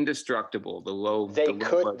Indestructible,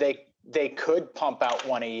 They could pump out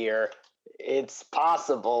one a year. It's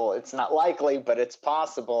possible. It's not likely, but it's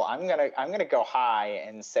possible. I'm gonna go high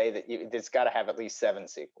and say that it's got to have at least 7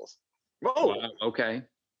 sequels. Whoa. Wow, okay. What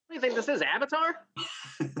do you think this is, Avatar?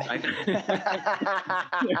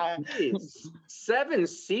 7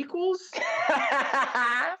 sequels?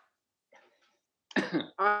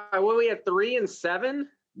 Well, we had 3 and 7.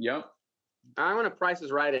 Yep. I'm gonna Price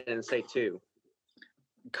Is Right it and say 2.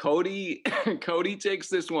 Cody Cody takes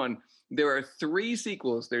this one. There are 3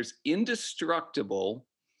 sequels. There's Indestructible,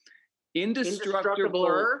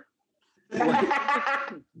 Indestructible.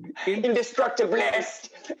 Indestructiblest.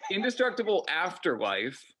 Indestructible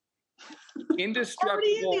Afterlife, Already in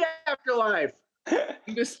Indestructible the afterlife.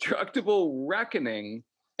 Indestructible Reckoning,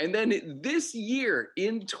 and then this year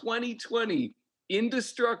in 2020,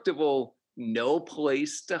 Indestructible No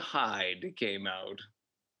Place to Hide came out.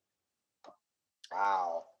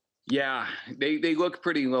 Wow. Yeah, they look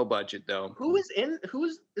pretty low budget though.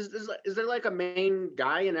 Is there like a main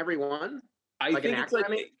guy in every one? I Like an think it's actor, like I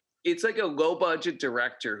mean? it's like a low budget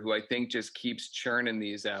director who I think just keeps churning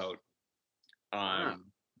these out.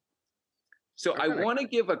 So I Okay. want to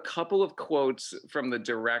give a couple of quotes from the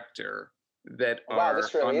director that Wow, are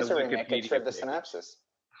this really on is the a remake. I just Wikipedia read the page. synopsis.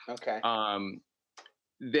 Okay.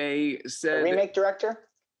 They The said, remake director?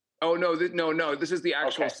 "Oh no, no! This is the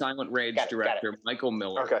actual Okay. Silent Rage Got it. director, Michael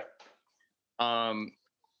Miller." Okay.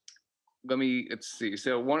 Let's see.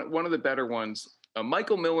 So one of the better ones,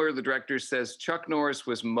 Michael Miller, the director, says Chuck Norris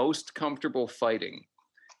was most comfortable fighting.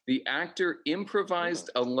 The actor improvised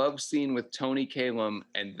a love scene with Tony Kalem,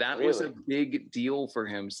 and that was a Really? big deal for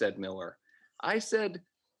him, said Miller. I said,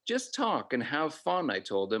 just talk and have fun, I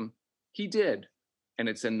told him. He did. And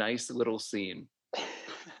it's a nice little scene.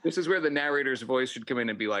 This is where the narrator's voice should come in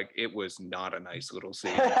and be like, it was not a nice little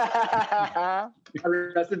scene.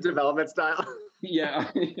 Arrested Development style. Yeah.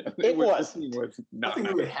 It was. The scene was not Nothing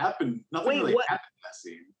nice. really happened. Nothing Wait, really what- happened in that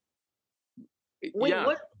scene. Wait, Yeah.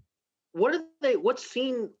 what are they? What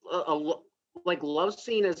scene? Like love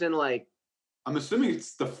scene, as in like? I'm assuming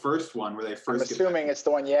it's the first one where they I'm first get assuming it's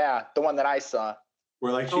the one, yeah, the one that I saw.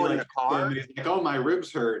 where like she Oh, in like the car? and he's like, oh, my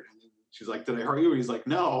ribs hurt. And she's like, did I hurt you? And he's like,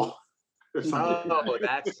 no. Or something. Oh,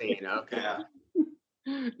 that scene. Okay. Yeah.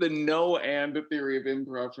 The no and theory of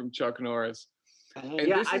improv from Chuck Norris. And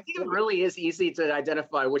Yeah, this I is think it really is easy to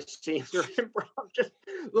identify which scenes are improv. Just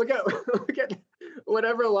look at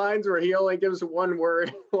whatever lines where he only gives one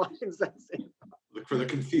word lines. That's it. Look for the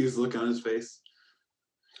confused look on his face.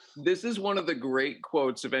 This is one of the great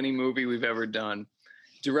quotes of any movie we've ever done.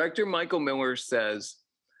 Director Michael Miller says,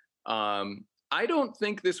 I don't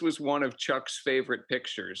think this was one of Chuck's favorite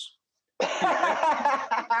pictures.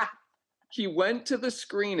 He went to the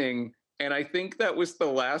screening, and I think that was the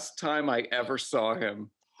last time I ever saw him.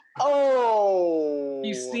 Oh.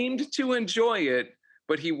 He seemed to enjoy it,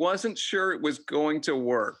 but he wasn't sure it was going to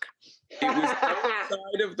work. It was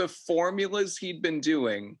outside of the formulas he'd been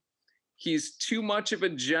doing. He's too much of a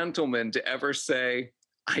gentleman to ever say,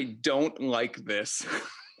 I don't like this.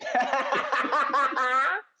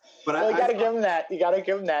 But Well, you gotta I, give him that. You gotta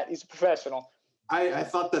give him that. He's a professional. I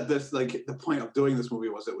thought that this, like, the point of doing this movie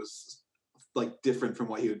was it was like different from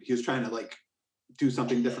what he was trying to like do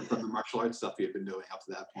something different from the martial arts stuff he had been doing up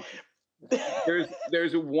to that point.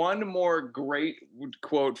 There's one more great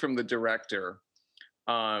quote from the director.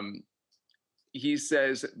 He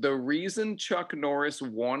says, the reason Chuck Norris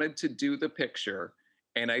wanted to do the picture,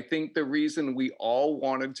 and I think the reason we all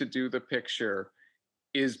wanted to do the picture,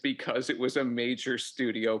 is because it was a major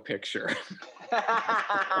studio picture.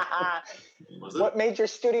 Was it? What made your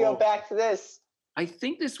studio Oh. back to this? I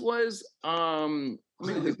think this was, let me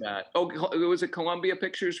look at that. Oh, it was a Columbia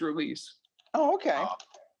Pictures release. Oh, okay.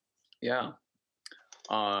 Yeah.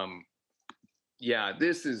 Yeah,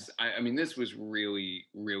 this is, I mean, this was really,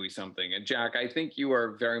 really something. And Jack, I think you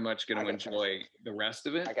are very much going I to gotta enjoy the rest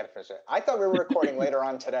of it. I gotta finish it. I thought we were recording later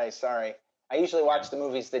on today. Sorry. I usually watch the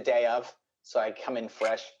movies the day of, so I come in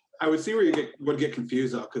fresh. I would see where you would get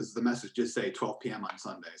confused though, because the message just say 12 p.m. on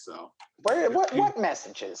Sunday. So What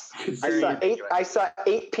messages? I Very saw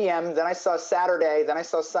 8 p.m. Then I saw Saturday. Then I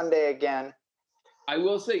saw Sunday again. I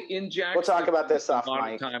will say in Jack's We'll talk about this off a lot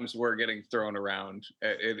mic. of times we're getting thrown around,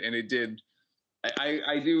 and it did.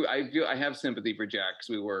 I feel I have sympathy for Jack because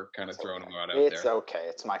we were kind of throwing him out It's there. okay.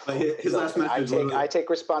 It's my But fault. his It's last okay. message literally- I take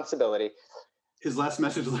responsibility. his last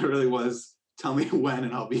message literally was, "Tell me when,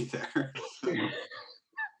 and I'll be there."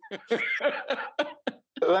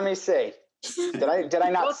 Let me see. Did I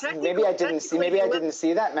not? Well, Maybe I didn't see. Maybe I technically- didn't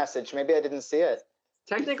see that message. Maybe I didn't see it.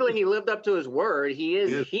 Technically, he lived up to his word. He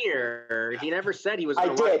is Yeah. here. He never said he was I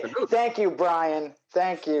going to watch did. the movie. Thank you, Brian.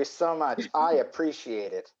 Thank you so much. I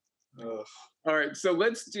appreciate it. Ugh. All right, so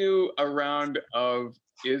let's do a round of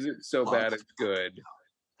Is It So Bad It's Good?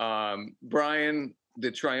 Brian,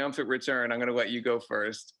 the triumphant return. I'm going to let you go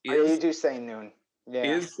first. You do say noon. Yeah.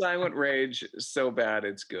 Is Silent Rage so bad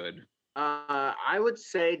it's good? I would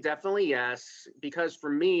say definitely yes, because for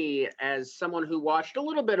me, as someone who watched a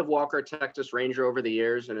little bit of Walker, Texas Ranger over the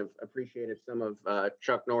years and have appreciated some of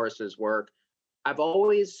Chuck Norris's work, I've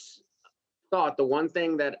always thought, the one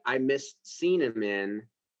thing that I missed seeing him in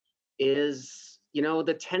is,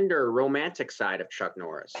 the tender romantic side of Chuck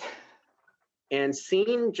Norris. And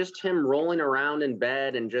seeing just him rolling around in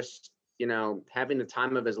bed and just, having the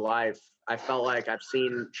time of his life, I felt like I've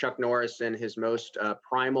seen Chuck Norris in his most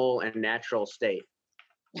primal and natural state.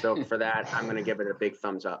 So for that, I'm going to give it a big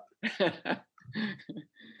thumbs up.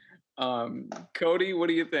 Cody, what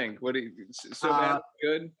do you think? So bad,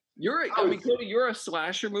 good? Cody, you're a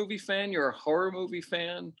slasher movie fan. You're a horror movie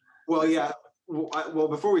fan. Well, yeah. Well,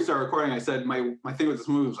 before we started recording, I said my thing with this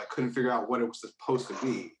movie was I couldn't figure out what it was supposed to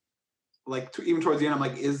be. Like even towards the end, I'm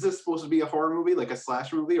like, is this supposed to be a horror movie, like a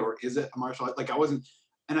slasher movie, or is it a martial art? Like I wasn't,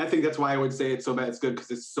 and I think that's why I would say it's so bad it's good,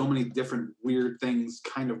 because it's so many different weird things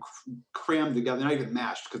kind of crammed together. They're not even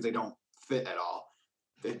mashed because they don't fit at all.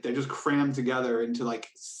 They're just crammed together into like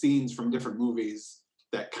scenes from different movies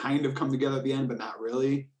that kind of come together at the end, but not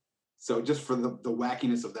really. So just for the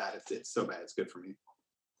wackiness of that, it's so bad it's good for me.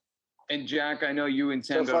 And Jack, I know you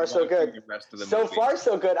intend so far, so good. The rest of the so movie. Far,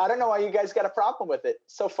 so good. I don't know why you guys got a problem with it.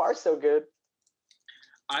 So far, so good.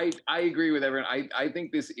 I agree with everyone. I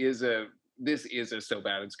think this is a so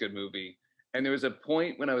bad it's good movie. And there was a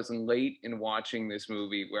point when I was late in watching this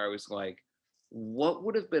movie where I was like, what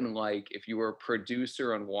would have been like if you were a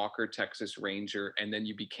producer on Walker, Texas Ranger, and then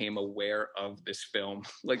you became aware of this film?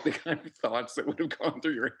 Like the kind of thoughts that would have gone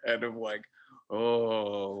through your head of like,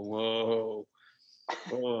 oh, whoa.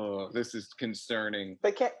 Oh, this is concerning.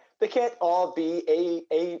 They can't all be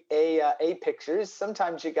A pictures.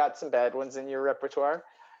 Sometimes you got some bad ones in your repertoire.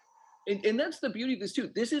 And that's the beauty of this too.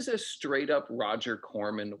 This is a straight up Roger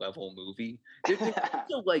Corman level movie. There's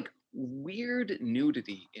also like weird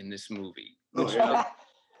nudity in this movie, which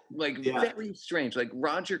very strange, like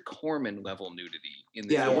Roger Corman level nudity in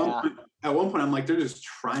this. Yeah, at one point I'm like, they're just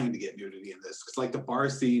trying to get nudity in this, because like the bar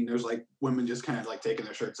scene, there's like women just kind of like taking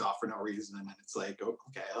their shirts off for no reason, and then it's like, oh,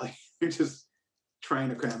 okay, like you're just trying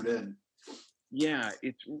to cram it in. Yeah,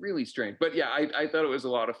 it's really strange. But yeah, I thought it was a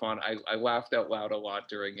lot of fun. I laughed out loud a lot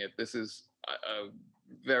during it. This is a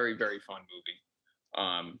very, very fun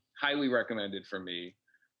movie. Highly recommended for me.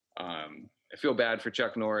 I feel bad for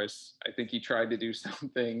Chuck Norris. I think he tried to do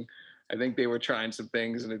something. I think they were trying some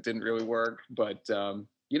things and it didn't really work. But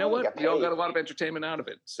you know what? We all got a lot of entertainment out of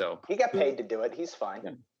it. So he got paid to do it. He's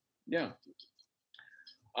fine. Yeah.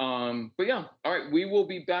 But yeah, all right. We will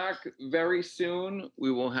be back very soon.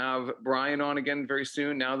 We will have Brian on again very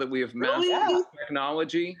soon. Now that we have mastered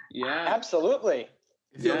technology. Yeah, absolutely.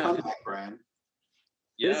 You'll come back, Brian.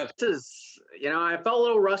 Yeah. This is, I felt a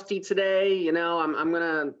little rusty today.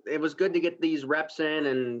 It was good to get these reps in,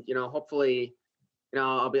 and hopefully,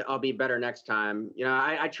 I'll be better next time.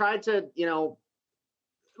 I tried to,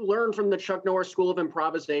 learn from the Chuck Norris School of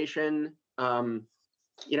Improvisation.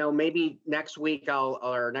 Maybe next week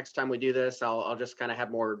or next time we do this, I'll just kind of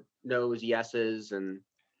have more no's, yeses, and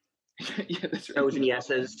that's right. No's and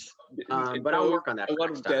yeses. But I'll work on that. A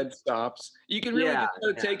lot of dead stops. You can really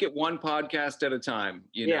just take it one podcast at a time.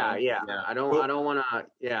 Yeah. I don't want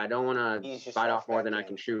to bite off more than I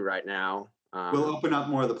can chew right now. We'll open up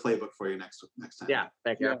more of the playbook for you next time. Yeah,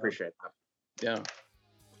 thank you. I appreciate that.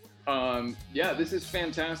 Yeah. This is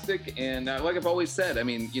fantastic, and like I've always said, I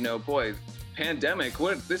mean, boy, pandemic.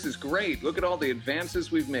 This is great. Look at all the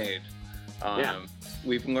advances we've made.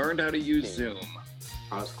 We've learned how to use Zoom.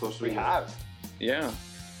 As close as we have. Yeah.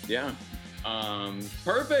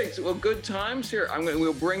 Perfect. Well, good times here.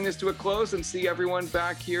 We'll bring this to a close and see everyone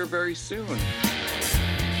back here very soon.